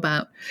she know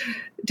about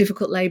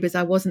difficult labors.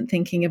 I wasn't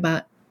thinking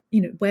about,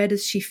 where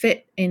does she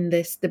fit in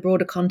the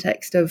broader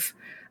context of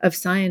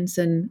science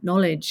and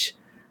knowledge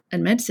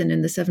and medicine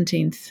in the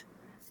 17th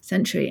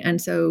century.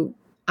 And so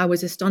I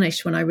was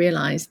astonished when I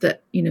realized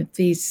that,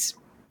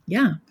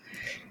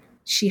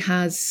 she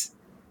has,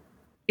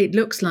 it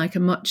looks like a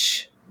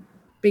much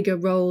bigger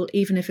role,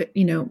 even if it,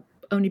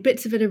 only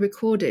bits of it are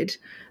recorded,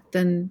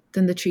 than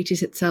the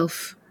treatise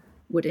itself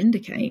would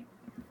indicate.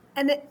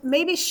 And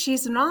maybe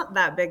she's not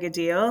that big a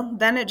deal.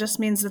 Then it just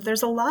means that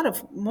there's a lot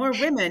of more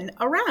women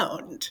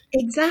around.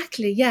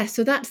 Exactly. Yeah.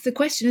 So that's the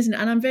question, isn't it?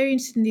 And I'm very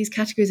interested in these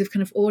categories of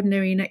kind of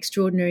ordinary and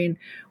extraordinary and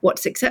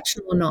what's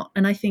exceptional or not.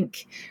 And I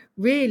think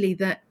really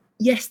that,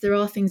 yes, there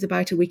are things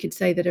about her we could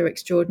say that are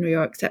extraordinary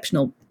or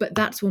exceptional, but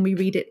that's when we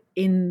read it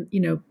in,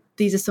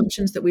 these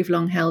assumptions that we've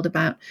long held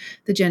about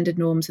the gendered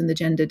norms and the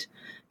gendered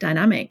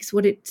dynamics.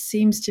 What it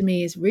seems to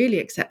me is really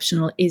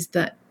exceptional is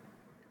that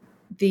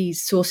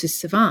these sources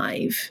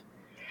survive.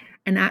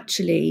 And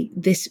actually,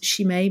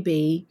 she may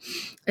be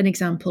an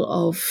example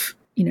of,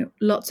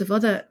 lots of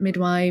other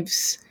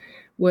midwives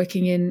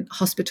working in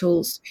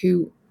hospitals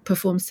who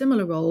perform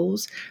similar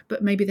roles,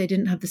 but maybe they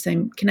didn't have the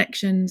same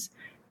connections.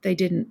 They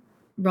didn't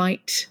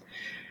write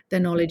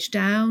their knowledge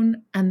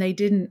down, and they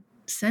didn't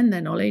send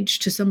their knowledge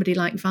to somebody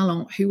like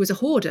Vallon, who was a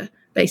hoarder,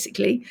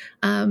 basically,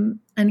 and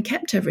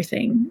kept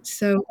everything.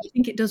 So I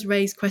think it does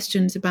raise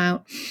questions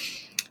about,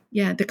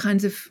 the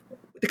kinds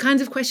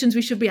of questions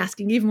we should be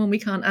asking, even when we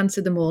can't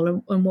answer them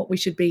all, and what we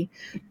should be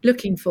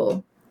looking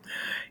for.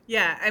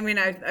 Yeah, I mean,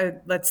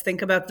 let's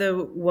think about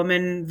the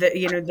woman that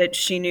that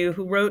she knew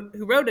who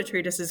wrote a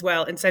treatise as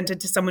well and sent it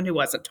to someone who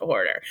wasn't a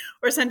hoarder,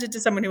 or sent it to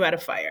someone who had a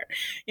fire.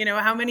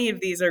 How many of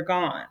these are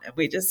gone?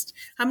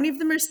 How many of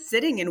them are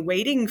sitting and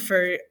waiting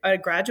for a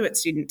graduate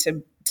student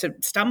to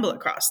stumble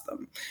across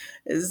them?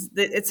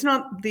 It's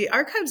not, the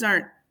archives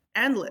aren't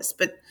endless,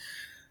 but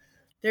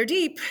they're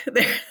deep.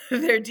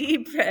 They're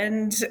deep,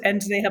 and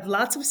they have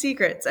lots of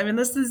secrets. I mean,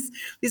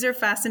 these are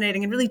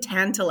fascinating and really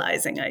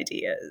tantalizing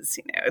ideas,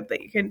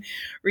 that you can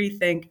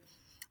rethink.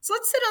 So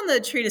let's sit on the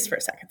treatise for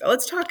a second, though.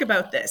 Let's talk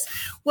about this.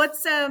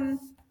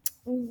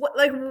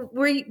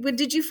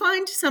 Did you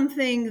find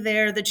something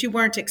there that you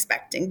weren't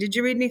expecting? Did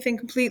you read anything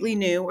completely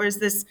new, or is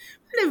this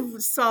kind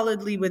of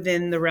solidly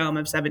within the realm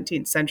of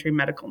 17th century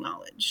medical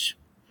knowledge?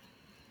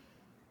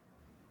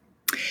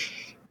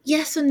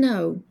 Yes and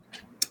no.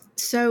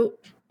 So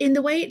in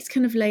the way it's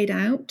kind of laid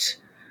out,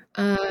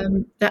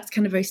 that's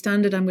kind of very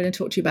standard. I'm going to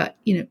talk to you about,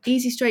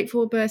 easy,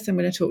 straightforward births. I'm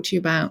going to talk to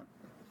you about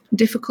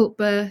difficult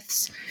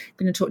births.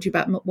 I'm going to talk to you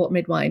about what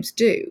midwives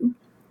do.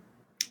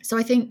 So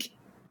I think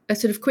a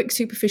sort of quick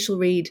superficial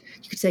read,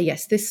 you could say,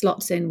 yes, this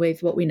slots in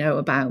with what we know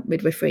about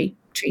midwifery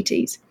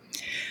treaties.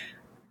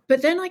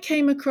 But then I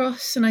came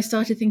across and I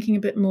started thinking a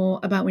bit more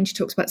about when she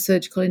talks about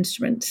surgical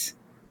instruments,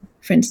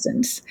 for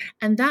instance.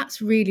 And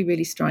that's really,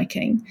 really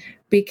striking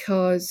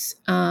because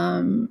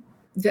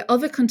the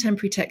other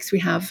contemporary texts we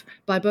have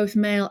by both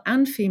male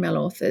and female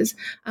authors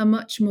are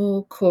much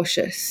more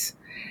cautious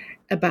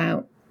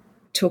about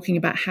talking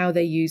about how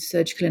they use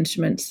surgical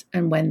instruments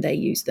and when they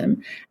use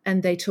them.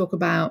 And they talk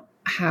about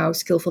how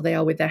skillful they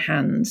are with their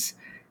hands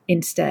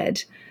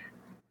instead.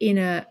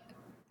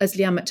 As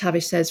Liane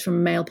McTavish says, from a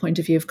male point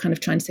of view, of kind of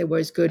trying to say we're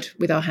as good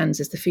with our hands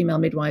as the female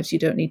midwives. You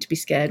don't need to be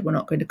scared. We're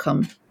not going to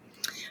come,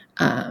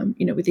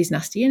 with these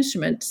nasty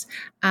instruments.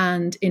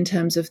 And in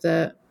terms of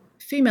the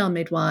female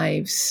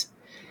midwives,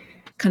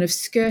 kind of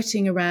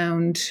skirting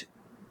around,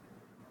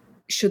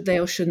 should they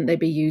or shouldn't they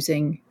be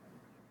using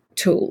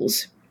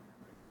tools,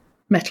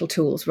 metal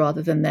tools,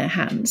 rather than their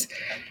hands.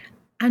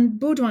 And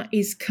Baudouin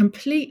is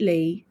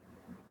completely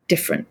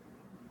different.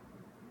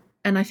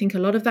 And I think a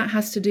lot of that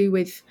has to do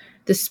with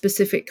the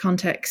specific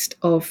context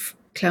of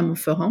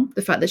Clermont-Ferrand,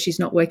 the fact that she's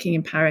not working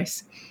in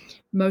Paris.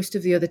 Most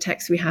of the other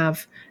texts we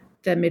have,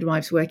 they're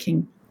midwives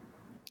working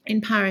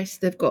in Paris.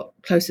 They've got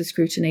closer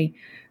scrutiny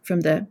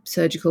from the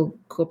surgical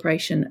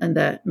corporation and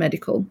the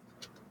medical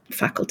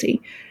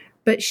faculty.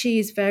 But she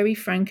is very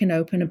frank and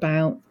open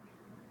about,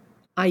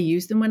 I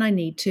use them when I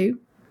need to.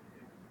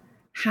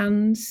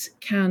 Hands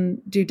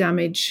can do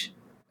damage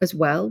as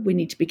well. We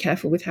need to be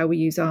careful with how we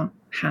use our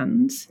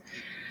hands.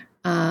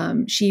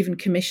 She even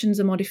commissions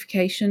a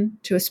modification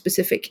to a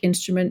specific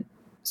instrument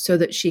so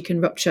that she can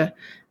rupture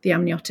the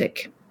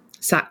amniotic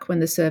sac when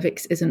the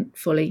cervix isn't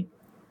fully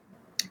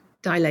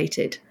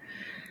dilated.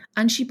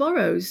 and she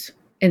borrows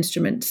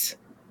instruments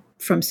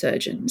from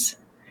surgeons.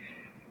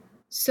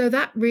 So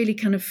that really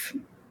kind of,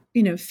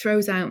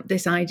 throws out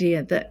this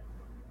idea that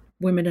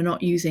women are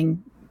not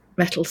using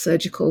metal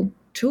surgical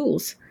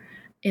tools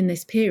in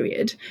this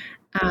period,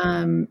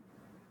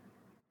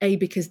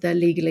 because they're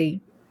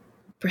legally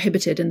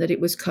prohibited and that it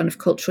was kind of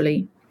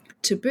culturally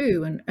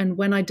taboo. And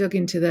when I dug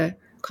into the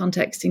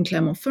context in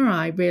Clermont-Ferrand,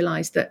 I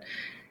realized that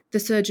the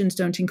surgeons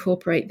don't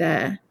incorporate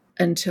there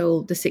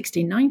until the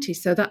 1690s.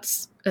 So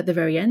that's at the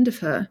very end of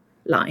her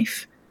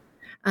life.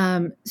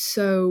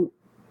 So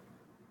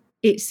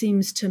it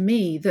seems to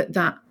me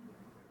that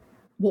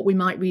what we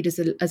might read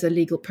as a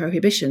legal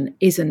prohibition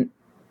doesn't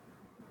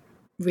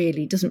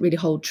really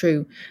hold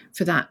true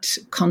for that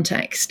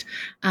context.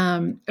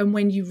 And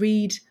when you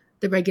read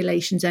the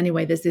regulations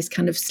anyway, there's this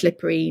kind of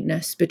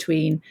slipperiness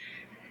between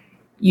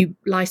you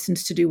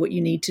licensed to do what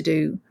you need to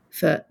do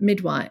for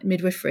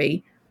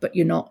midwifery, but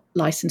you're not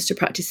licensed to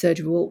practice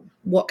surgery. Well,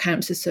 what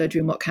counts as surgery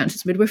and what counts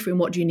as midwifery, and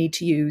what do you need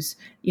to use,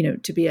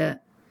 to be a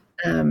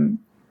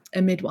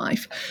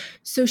midwife?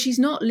 So she's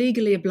not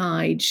legally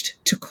obliged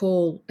to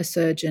call a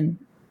surgeon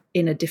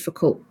in a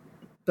difficult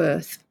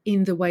birth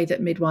in the way that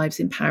midwives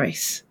in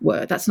Paris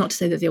were. That's not to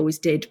say that they always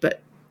did,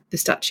 but the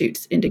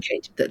statutes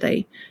indicated that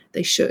they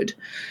should.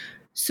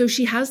 So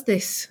she has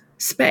this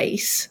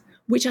space,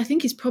 which I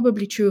think is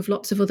probably true of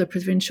lots of other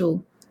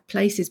provincial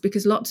places,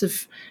 because lots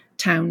of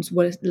towns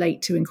were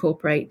late to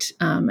incorporate,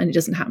 and it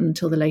doesn't happen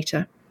until the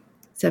later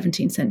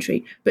 17th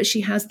century. But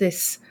she has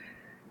this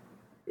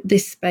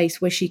space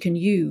where she can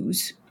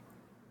use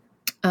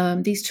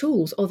these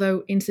tools.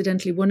 Although,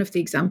 incidentally, one of the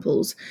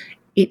examples,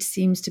 it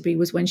seems to be,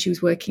 was when she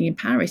was working in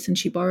Paris, and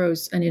she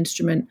borrows an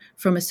instrument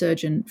from a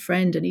surgeon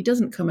friend, and he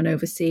doesn't come and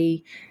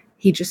oversee.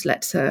 He just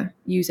lets her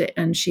use it,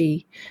 and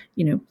she,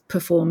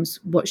 performs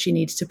what she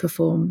needs to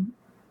perform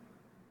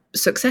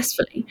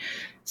successfully.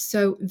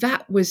 So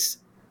that was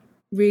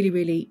really,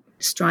 really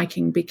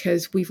striking,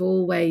 because we've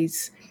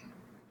always,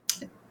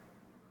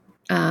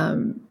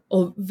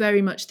 or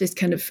very much this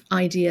kind of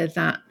idea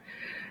that,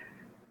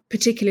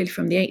 particularly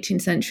from the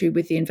 18th century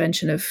with the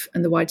invention of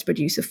and the widespread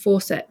use of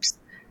forceps,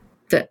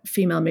 that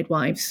female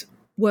midwives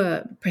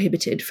were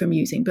prohibited from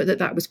using, but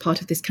that was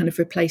part of this kind of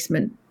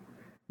replacement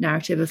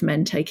narrative of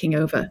men taking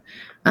over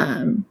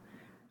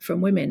from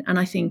women. And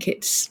I think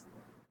it's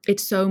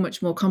so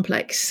much more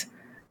complex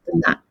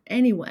than that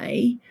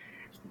anyway.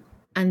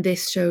 And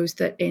this shows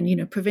that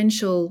in,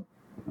 provincial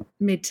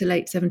mid to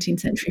late 17th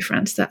century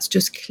France, that's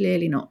just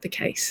clearly not the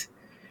case.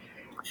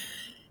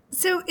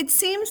 So it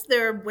seems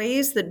there are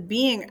ways that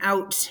being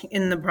out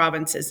in the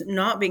provinces,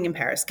 not being in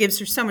Paris, gives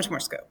her so much more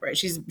scope, right?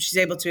 She's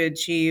able to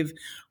achieve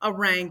a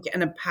rank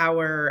and a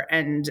power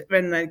and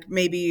like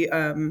maybe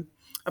a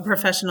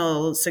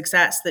professional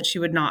success that she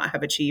would not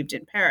have achieved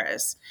in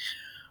Paris.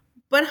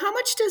 But how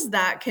much does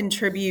that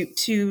contribute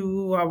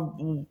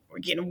to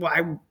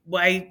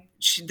why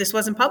this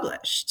wasn't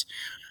published?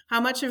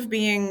 How much of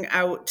being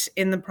out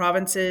in the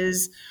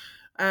provinces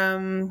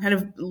kind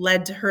of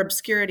led to her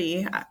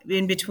obscurity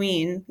in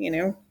between,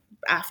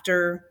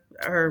 after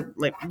her,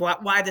 like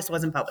why this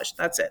wasn't published?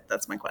 That's it.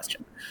 That's my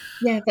question.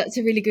 Yeah, that's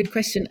a really good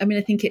question. I mean,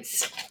 I think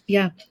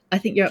I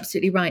think you're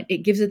absolutely right. It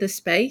gives her the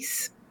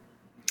space,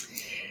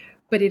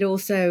 but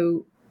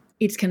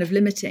it's kind of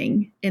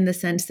limiting in the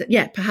sense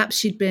that, perhaps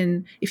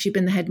if she'd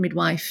been the head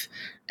midwife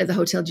at the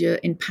Hôtel Dieu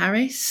in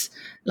Paris,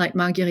 like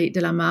Marguerite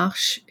de la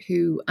Marche,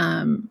 who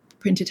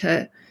printed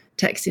her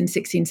text in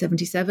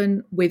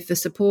 1677 with the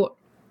support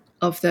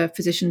of the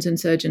physicians and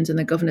surgeons and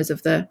the governors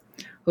of the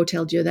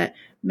Hôtel Dieu, that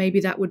maybe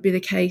that would be the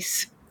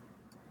case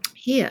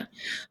here.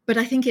 But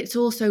I think it's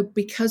also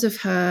because of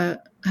her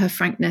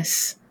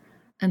frankness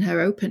and her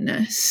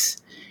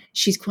openness.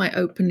 She's quite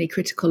openly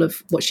critical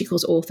of what she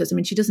calls authors. I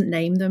mean, she doesn't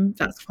name them.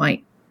 That's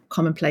quite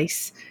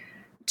commonplace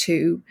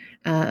too.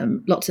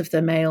 Lots of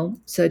the male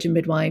surgeon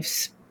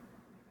midwives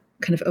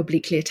kind of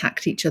obliquely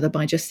attacked each other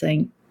by just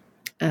saying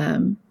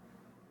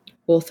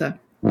author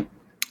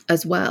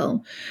as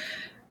well.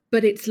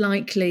 But it's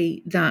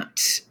likely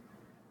that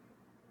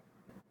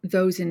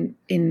those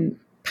in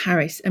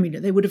Paris, I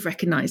mean, they would have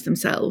recognized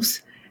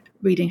themselves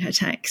reading her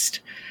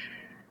text.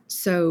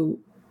 So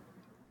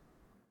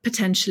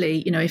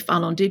potentially, if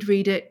Vallon did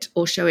read it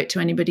or show it to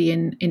anybody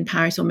in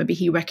Paris, or maybe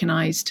he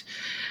recognized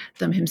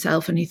them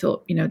himself and he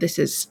thought, this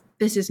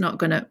is not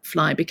going to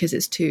fly because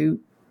it's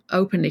too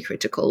openly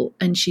critical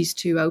and she's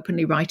too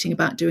openly writing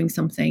about doing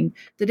something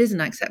that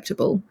isn't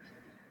acceptable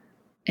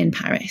in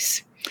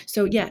Paris.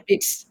 So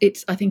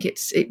I think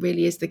it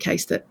really is the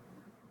case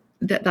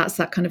that's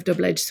that kind of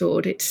double-edged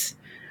sword. It's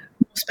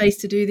more space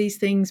to do these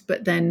things,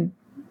 but then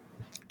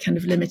kind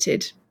of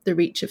limited the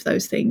reach of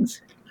those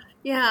things.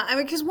 Yeah, I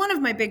mean, because one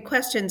of my big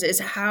questions is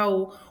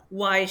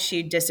why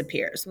she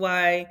disappears,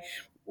 why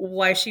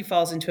she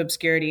falls into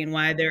obscurity, and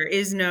why there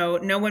is no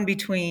one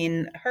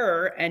between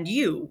her and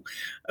you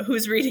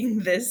who's reading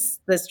this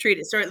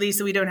treatise, or at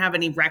least we don't have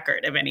any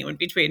record of anyone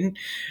between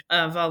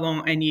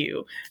Vallon and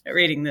you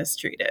reading this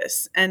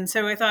treatise. And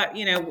so I thought,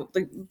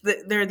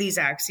 there are these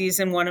axes,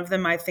 and one of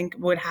them I think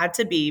would had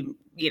to be,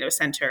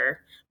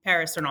 center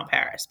Paris or not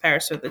Paris.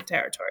 Paris or the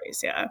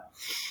territories, yeah.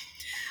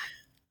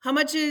 How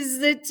much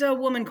is it a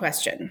woman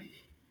question?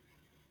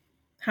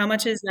 How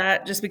much is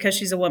that just because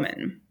she's a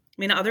woman? I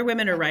mean, other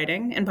women are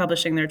writing and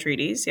publishing their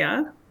treaties,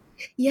 yeah?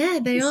 Yeah,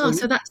 they are.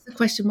 So that's the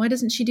question. Why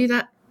doesn't she do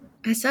that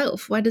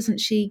herself? Why doesn't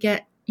she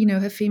get,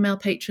 her female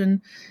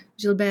patron,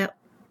 Gilbert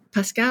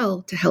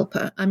Pascal, to help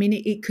her? I mean,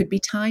 it could be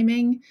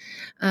timing.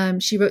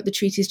 She wrote the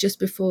treatise just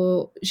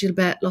before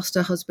Gilbert lost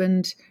her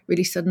husband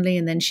really suddenly,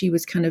 and then she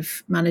was kind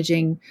of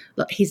managing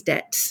his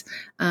debts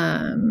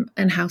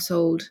and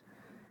household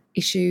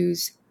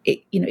issues.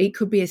 It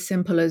could be as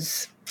simple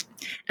as,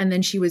 and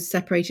then she was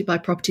separated by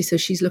property, so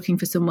she's looking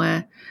for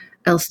somewhere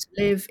else to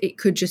live. It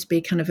could just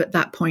be kind of at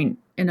that point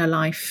in her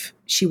life,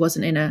 she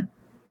wasn't in a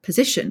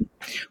position.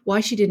 Why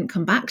she didn't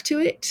come back to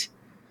it,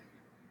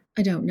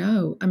 I don't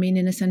know. I mean,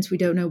 in a sense, we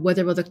don't know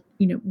whether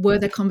were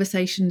there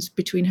conversations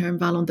between her and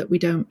Vallon that we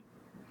don't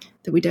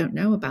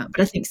know about.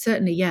 But I think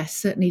certainly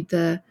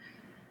the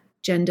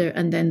gender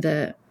and then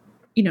the,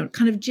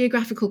 kind of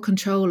geographical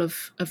control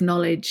of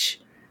knowledge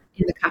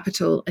in the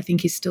capital, I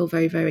think is still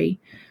very, very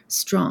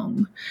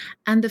strong.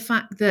 And the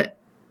fact that,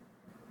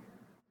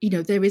 we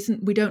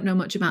don't know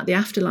much about the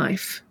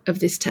afterlife of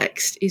this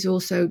text is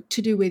also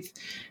to do with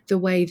the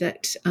way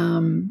that,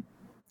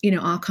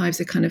 archives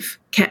are kind of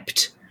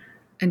kept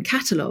and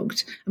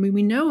catalogued. I mean,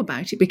 we know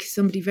about it because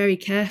somebody very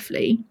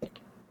carefully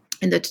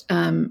in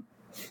the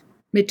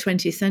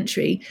mid-20th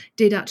century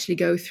did actually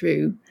go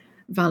through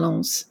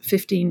Vallon's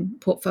 15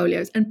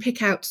 portfolios and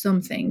pick out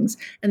some things.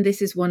 And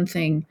this is one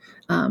thing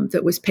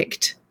that was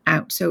picked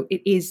out. So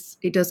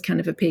it does kind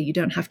of appear you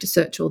don't have to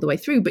search all the way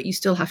through, but you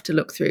still have to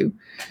look through,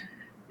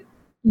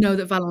 know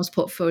that Vallon's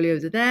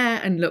portfolios are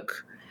there and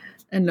look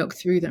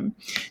through them.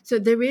 So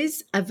there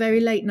is a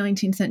very late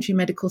 19th century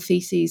medical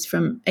thesis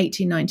from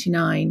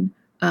 1899,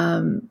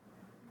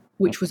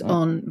 which was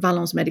on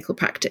Vallon's medical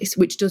practice,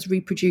 which does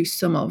reproduce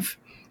some of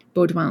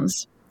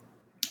Baudouin's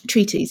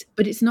treatise,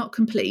 but it's not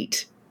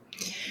complete.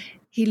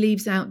 He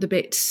leaves out the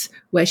bits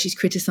where she's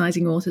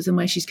criticizing authors and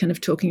where she's kind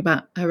of talking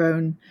about her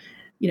own,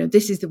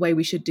 this is the way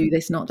we should do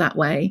this, not that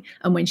way.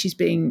 And when she's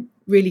being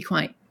really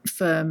quite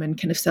firm and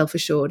kind of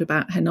self-assured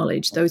about her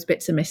knowledge, those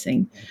bits are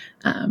missing,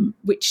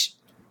 which,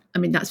 I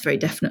mean, that's very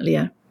definitely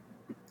a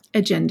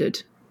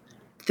gendered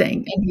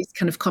thing. And his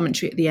kind of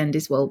commentary at the end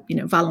is, well,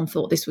 Vallon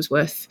thought this was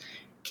worth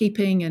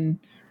keeping and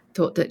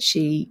thought that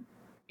she,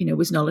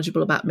 was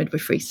knowledgeable about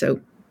midwifery, so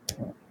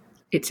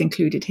it's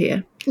included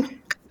here, kind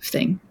of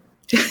thing.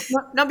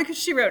 Not because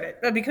she wrote it,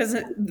 but because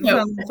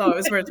Vallon thought it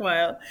was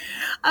worthwhile.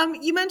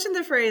 You mentioned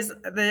the phrase,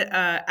 the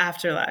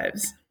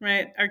afterlives,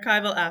 right?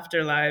 Archival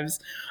afterlives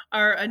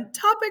are a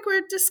topic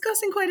we're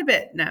discussing quite a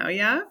bit now,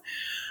 yeah?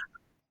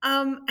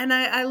 And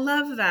I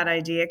love that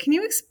idea. Can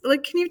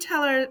you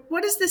tell her,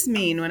 what does this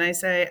mean when I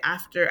say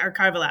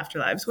archival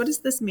afterlives? What does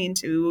this mean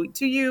to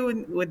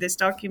you with this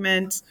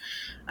document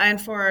and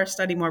for our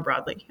study more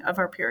broadly of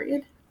our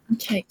period?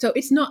 Okay, so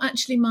it's not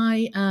actually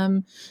my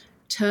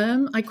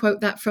term. I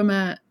quote that from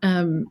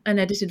an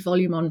edited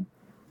volume on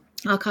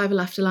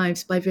archival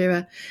afterlives by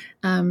Vera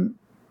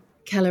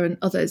Keller and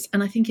others.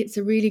 And I think it's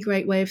a really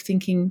great way of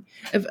thinking,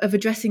 of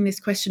addressing this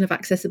question of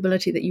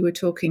accessibility that you were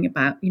talking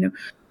about.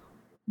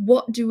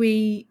 What do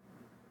we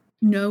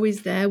know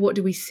is there? What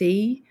do we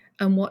see?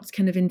 And what's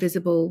kind of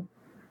invisible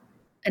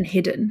and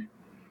hidden?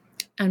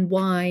 And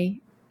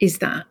why is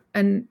that?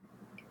 And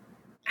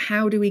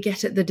how do we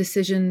get at the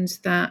decisions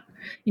that,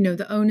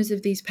 the owners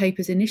of these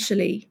papers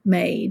initially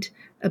made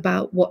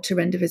about what to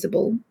render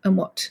visible and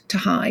what to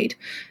hide?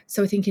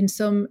 So I think in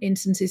some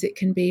instances it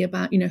can be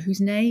about, whose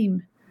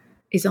name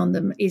is on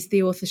them. Is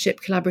the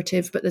authorship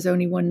collaborative, but there's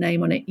only one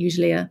name on it,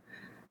 usually a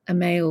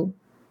male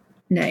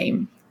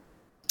name?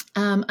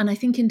 And I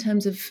think in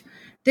terms of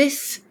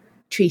this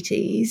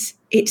treatise,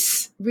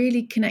 it's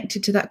really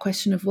connected to that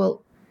question of,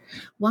 well,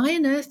 why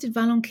on earth did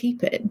Vallon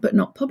keep it but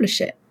not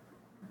publish it?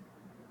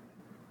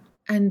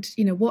 And,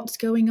 what's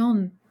going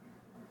on?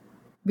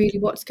 Really,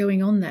 what's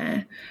going on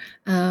there?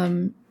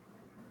 And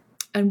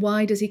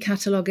why does he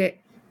catalogue it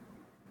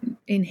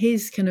in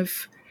his kind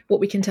of, what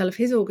we can tell of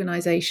his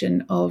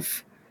organisation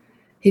of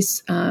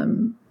his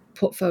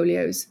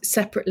portfolios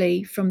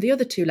separately from the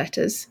other two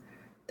letters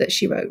that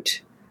she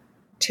wrote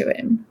to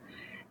him?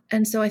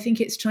 And so I think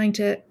it's trying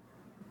to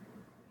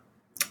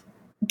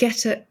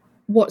get at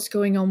what's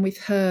going on with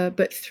her,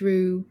 but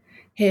through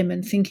him,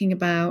 and thinking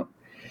about,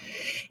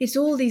 it's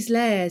all these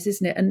layers,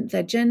 isn't it? And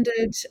they're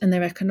gendered and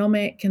they're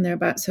economic and they're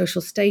about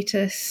social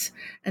status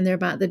and they're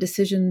about the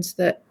decisions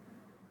that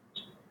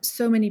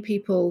so many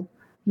people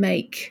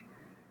make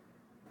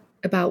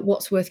about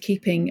what's worth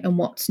keeping and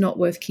what's not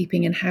worth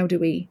keeping, and how do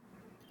we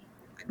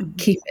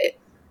keep it.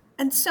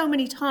 And so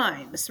many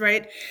times,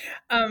 right?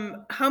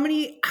 How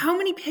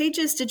many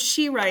pages did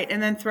she write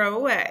and then throw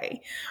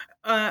away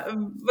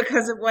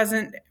because it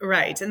wasn't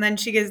right? And then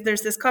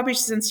there's this copy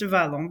she sends to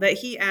Vallon that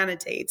he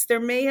annotates.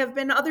 There may have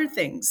been other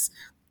things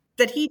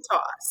that he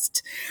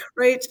tossed,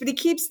 right? But he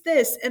keeps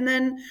this, and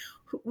then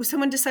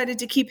someone decided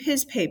to keep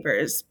his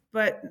papers,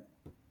 but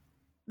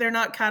they're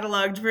not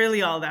cataloged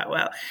really all that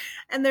well.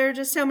 And there are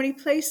just so many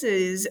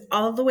places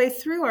all the way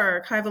through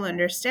our archival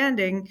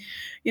understanding,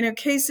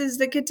 cases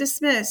that get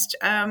dismissed.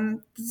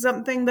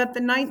 Something that the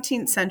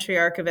 19th century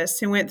archivists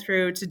who went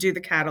through to do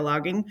the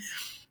cataloging,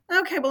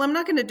 okay, well, I'm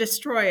not going to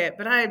destroy it,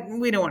 but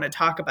we don't want to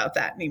talk about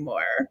that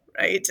anymore,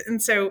 right? And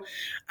so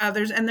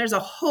there's a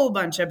whole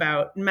bunch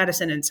about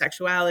medicine and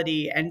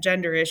sexuality and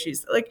gender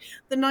issues that, like,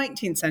 the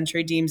 19th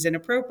century deems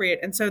inappropriate,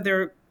 and so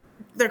they're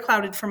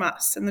clouded from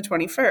us in the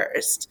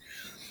 21st.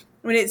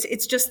 I mean,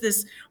 it's just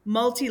this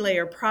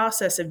multi-layer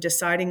process of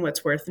deciding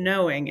what's worth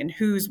knowing and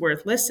who's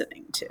worth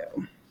listening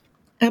to.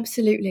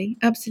 Absolutely,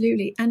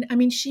 absolutely. And I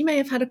mean, she may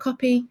have had a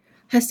copy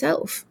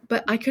herself,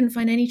 but I couldn't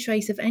find any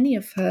trace of any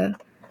of her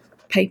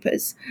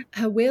papers.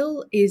 Her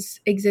will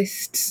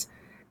exists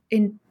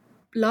in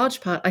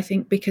large part, I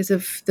think, because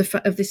of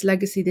this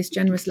legacy, this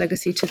generous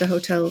legacy to the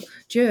Hotel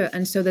Dieu.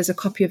 And so there's a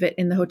copy of it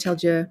in the Hotel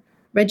Dieu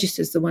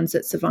registers, the ones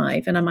that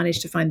survive. And I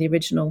managed to find the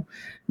original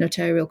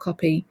notarial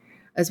copy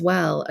as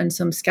well, and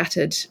some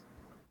scattered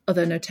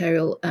other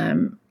notarial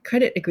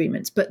credit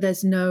agreements. But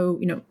there's no,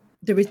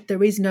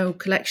 there is no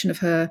collection of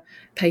her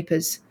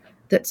papers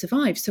that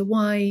survive. So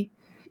why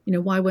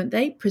weren't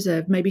they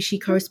preserved? Maybe she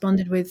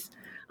corresponded with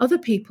other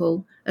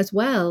people as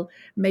well.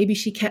 Maybe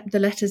she kept the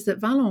letters that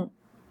Vallon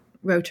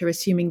wrote her,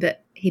 assuming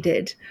that he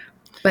did,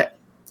 but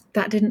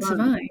that didn't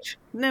survive.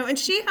 No, and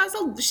she's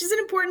an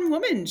important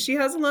woman. She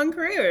has a long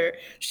career.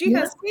 She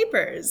has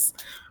papers.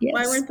 Yes.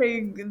 Why weren't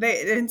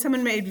they? And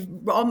someone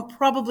made,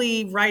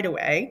 probably right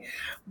away,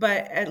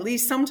 but at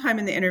least sometime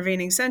in the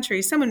intervening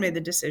century, someone made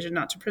the decision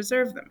not to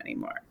preserve them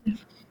anymore,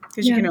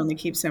 because you can only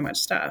keep so much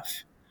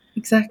stuff.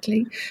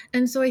 Exactly.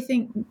 And so I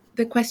think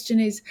the question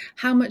is,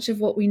 how much of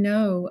what we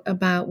know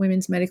about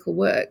women's medical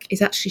work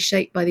is actually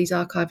shaped by these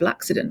archival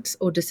accidents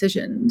or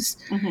decisions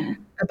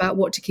about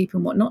what to keep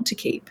and what not to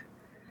keep?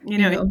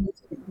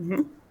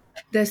 The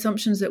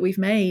assumptions that we've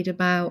made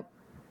about,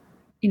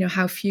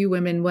 how few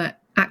women were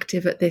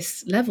active at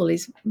this level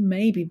is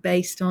maybe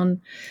based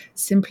on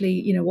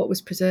simply, what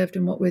was preserved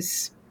and what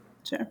was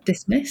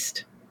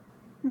dismissed.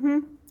 Mm-hmm.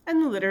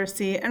 And the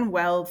literacy and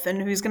wealth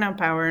and who's going to have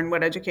power and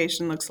what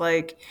education looks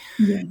like.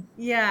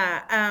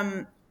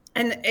 And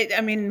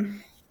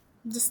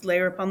just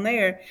layer upon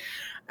layer.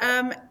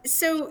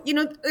 So,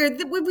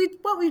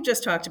 what we've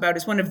just talked about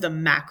is one of the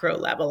macro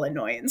level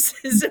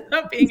annoyances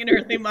about being an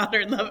early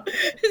modern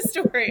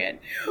historian.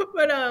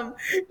 But,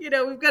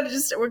 we've got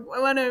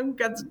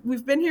to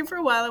we've been here for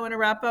a while. I want to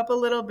wrap up a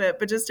little bit,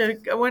 but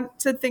I want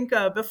to think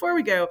of, before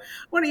we go,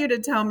 I want you to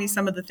tell me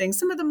some of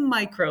the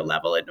micro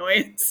level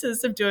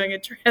annoyances of doing a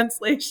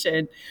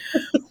translation.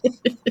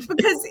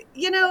 Because,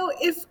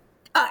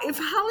 if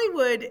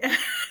Hollywood,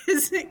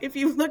 if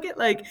you look at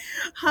like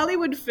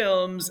Hollywood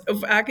films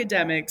of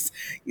academics,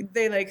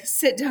 they like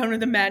sit down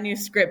with a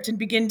manuscript and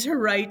begin to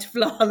write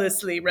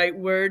flawlessly, right,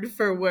 word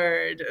for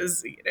word,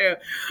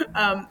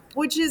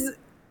 which is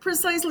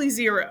precisely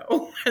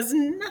zero, has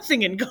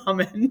nothing in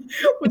common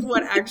with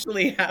what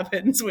actually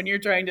happens when you're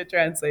trying to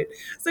translate.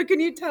 So can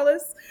you tell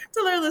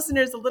our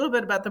listeners a little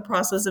bit about the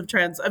process of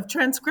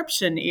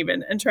transcription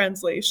even and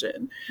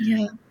translation?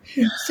 Yeah.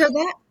 So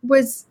that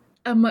was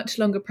a much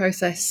longer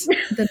process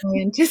than I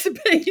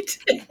anticipated,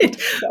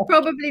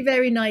 probably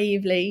very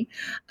naively.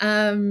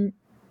 I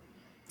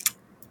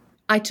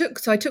took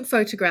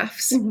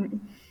photographs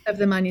of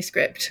the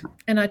manuscript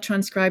and I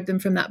transcribed them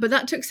from that. But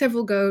that took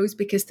several goes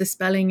because the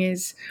spelling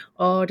is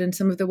odd and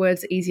some of the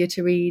words are easier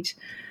to read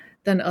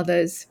than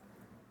others.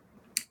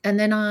 And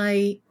then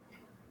I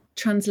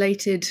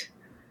translated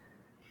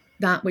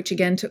that, which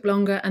again took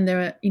longer. And there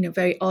are,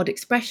 very odd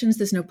expressions.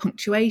 There's no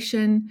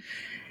punctuation.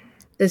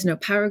 There's no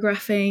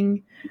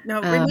paragraphing. No,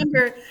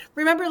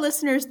 remember,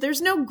 listeners,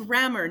 there's no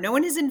grammar. No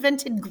one has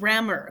invented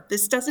grammar.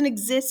 This doesn't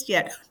exist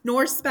yet,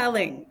 nor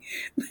spelling.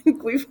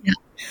 There's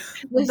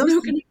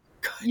no kind of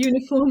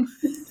uniform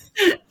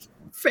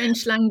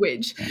French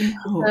language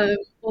or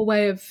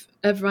way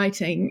of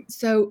writing.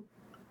 So,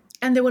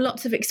 and there were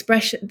lots of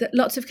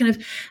lots of kind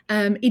of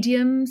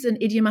idioms and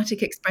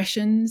idiomatic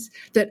expressions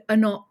that are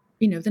not,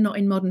 they're not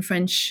in modern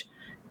French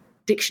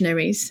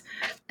dictionaries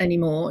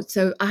anymore.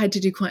 So I had to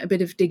do quite a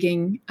bit of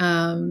digging.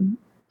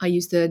 I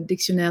used the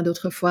Dictionnaire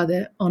d'Autrefois,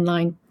 the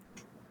online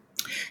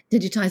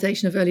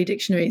digitization of early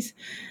dictionaries,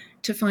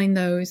 to find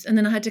those. And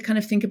then I had to kind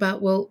of think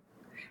about, well,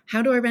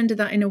 how do I render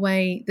that in a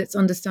way that's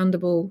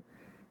understandable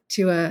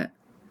to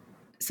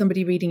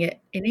somebody reading it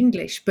in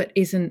English, but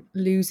isn't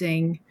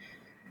losing,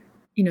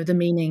 the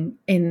meaning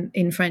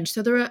in French.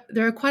 So there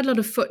are quite a lot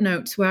of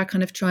footnotes where I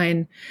kind of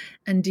try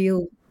and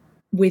deal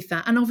with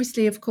that. And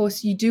obviously, of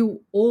course, you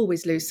do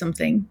always lose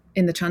something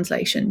in the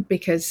translation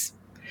because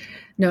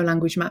no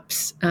language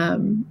maps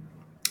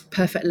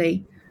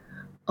perfectly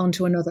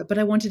onto another. But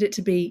I wanted it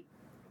to be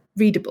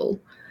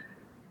readable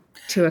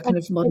to a kind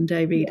of modern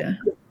day reader.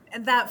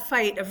 And that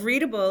fight of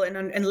readable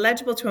and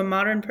legible to a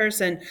modern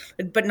person,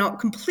 but not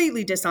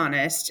completely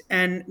dishonest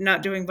and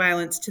not doing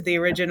violence to the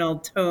original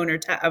tone or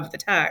of the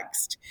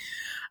text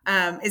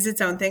is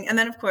its own thing. And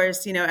then, of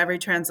course, every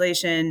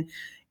translation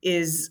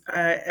is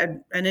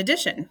an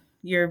addition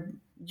you're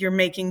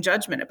making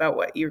judgment about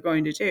what you're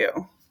going to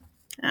do.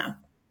 Yeah.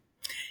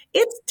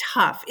 It's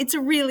tough. It's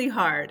really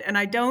hard. And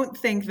I don't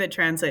think that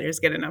translators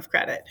get enough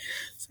credit.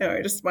 So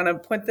I just want to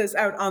put this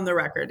out on the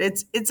record.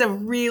 It's a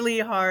really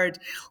hard,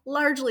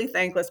 largely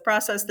thankless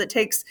process that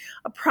takes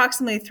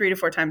approximately 3 to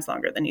 4 times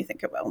longer than you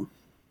think it will.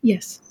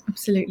 Yes,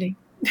 absolutely.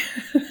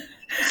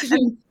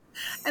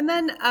 And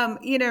then,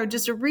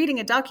 just reading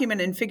a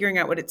document and figuring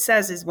out what it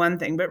says is one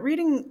thing, but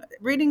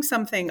reading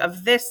something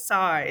of this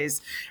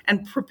size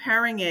and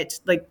preparing it,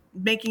 like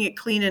making it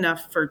clean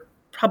enough for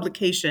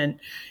publication,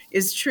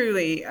 is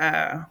truly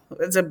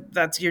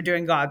you're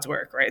doing God's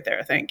work right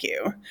there. Thank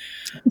you.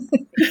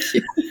 Thank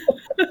you.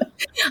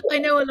 I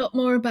know a lot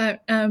more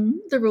about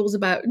the rules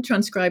about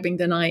transcribing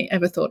than I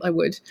ever thought I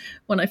would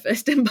when I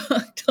first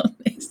embarked on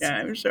this. Yeah,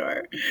 I'm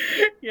sure.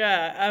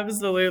 Yeah,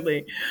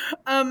 absolutely.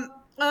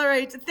 All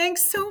right.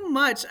 Thanks so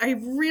much. I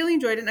really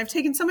enjoyed it, and I've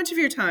taken so much of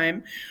your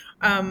time.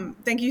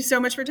 Thank you so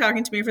much for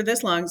talking to me for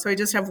this long. So I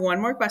just have one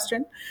more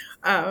question,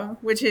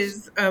 which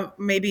is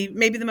maybe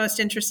the most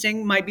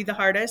interesting, might be the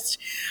hardest.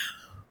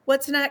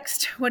 What's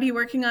next? What are you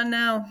working on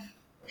now?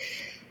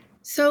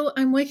 So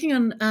I'm working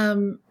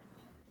on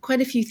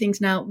quite a few things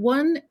now.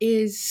 One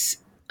is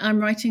I'm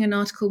writing an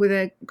article with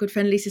a good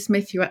friend, Lisa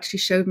Smith, who actually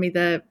showed me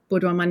the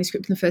Boudoir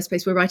manuscript in the first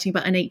place. We're writing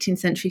about an 18th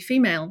century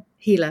female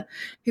healer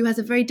who has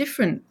a very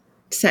different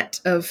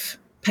set of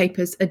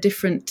papers, a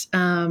different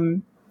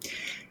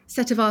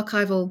set of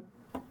archival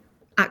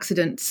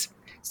accidents.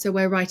 So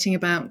we're writing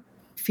about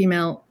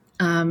female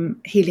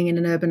healing in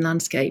an urban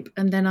landscape.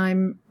 And then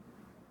I'm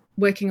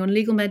working on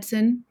legal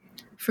medicine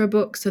for a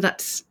book. So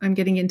I'm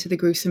getting into the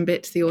gruesome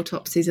bits, the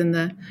autopsies and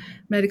the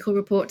medical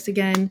reports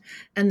again.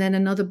 And then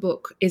another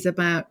book is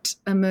about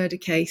a murder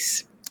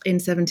case in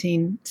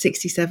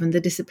 1767,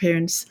 the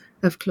disappearance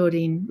of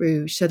Claudine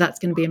Rouge. So that's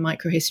going to be a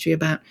microhistory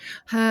about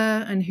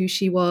her and who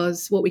she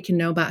was, what we can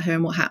know about her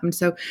and what happened.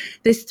 So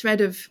this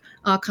thread of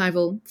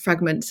archival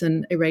fragments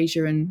and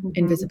erasure and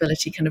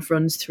invisibility kind of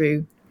runs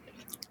through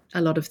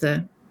a lot of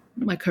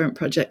my current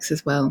projects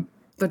as well,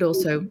 but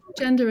also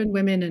gender and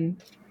women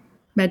and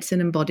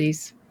medicine and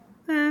bodies.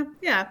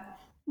 Yeah.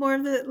 More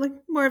of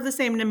the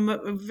same in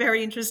a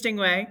very interesting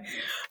way.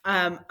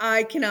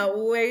 I cannot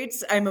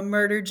wait. I'm a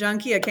murder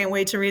junkie. I can't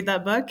wait to read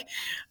that book.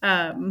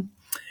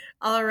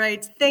 All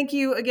right. Thank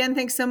you again.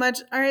 Thanks so much.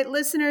 All right,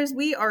 listeners,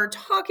 we are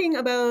talking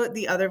about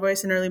The Other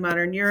Voice in Early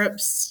Modern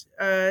Europe's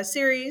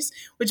series,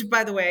 which,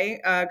 by the way,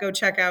 go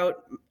check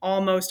out.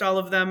 Almost all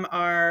of them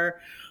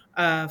are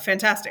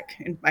fantastic.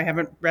 And I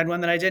haven't read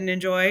one that I didn't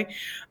enjoy.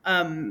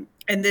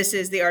 And this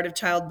is The Art of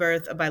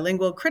Childbirth, a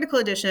bilingual critical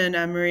edition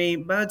of Marie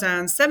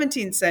Baudin's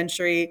 17th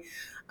century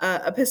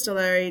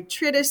epistolary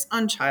treatise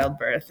on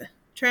childbirth,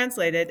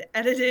 translated,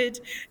 edited,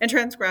 and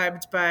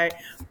transcribed by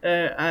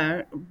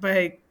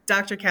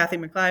Dr. Kathy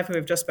McLive, who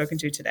we've just spoken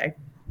to today.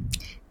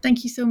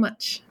 Thank you so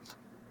much.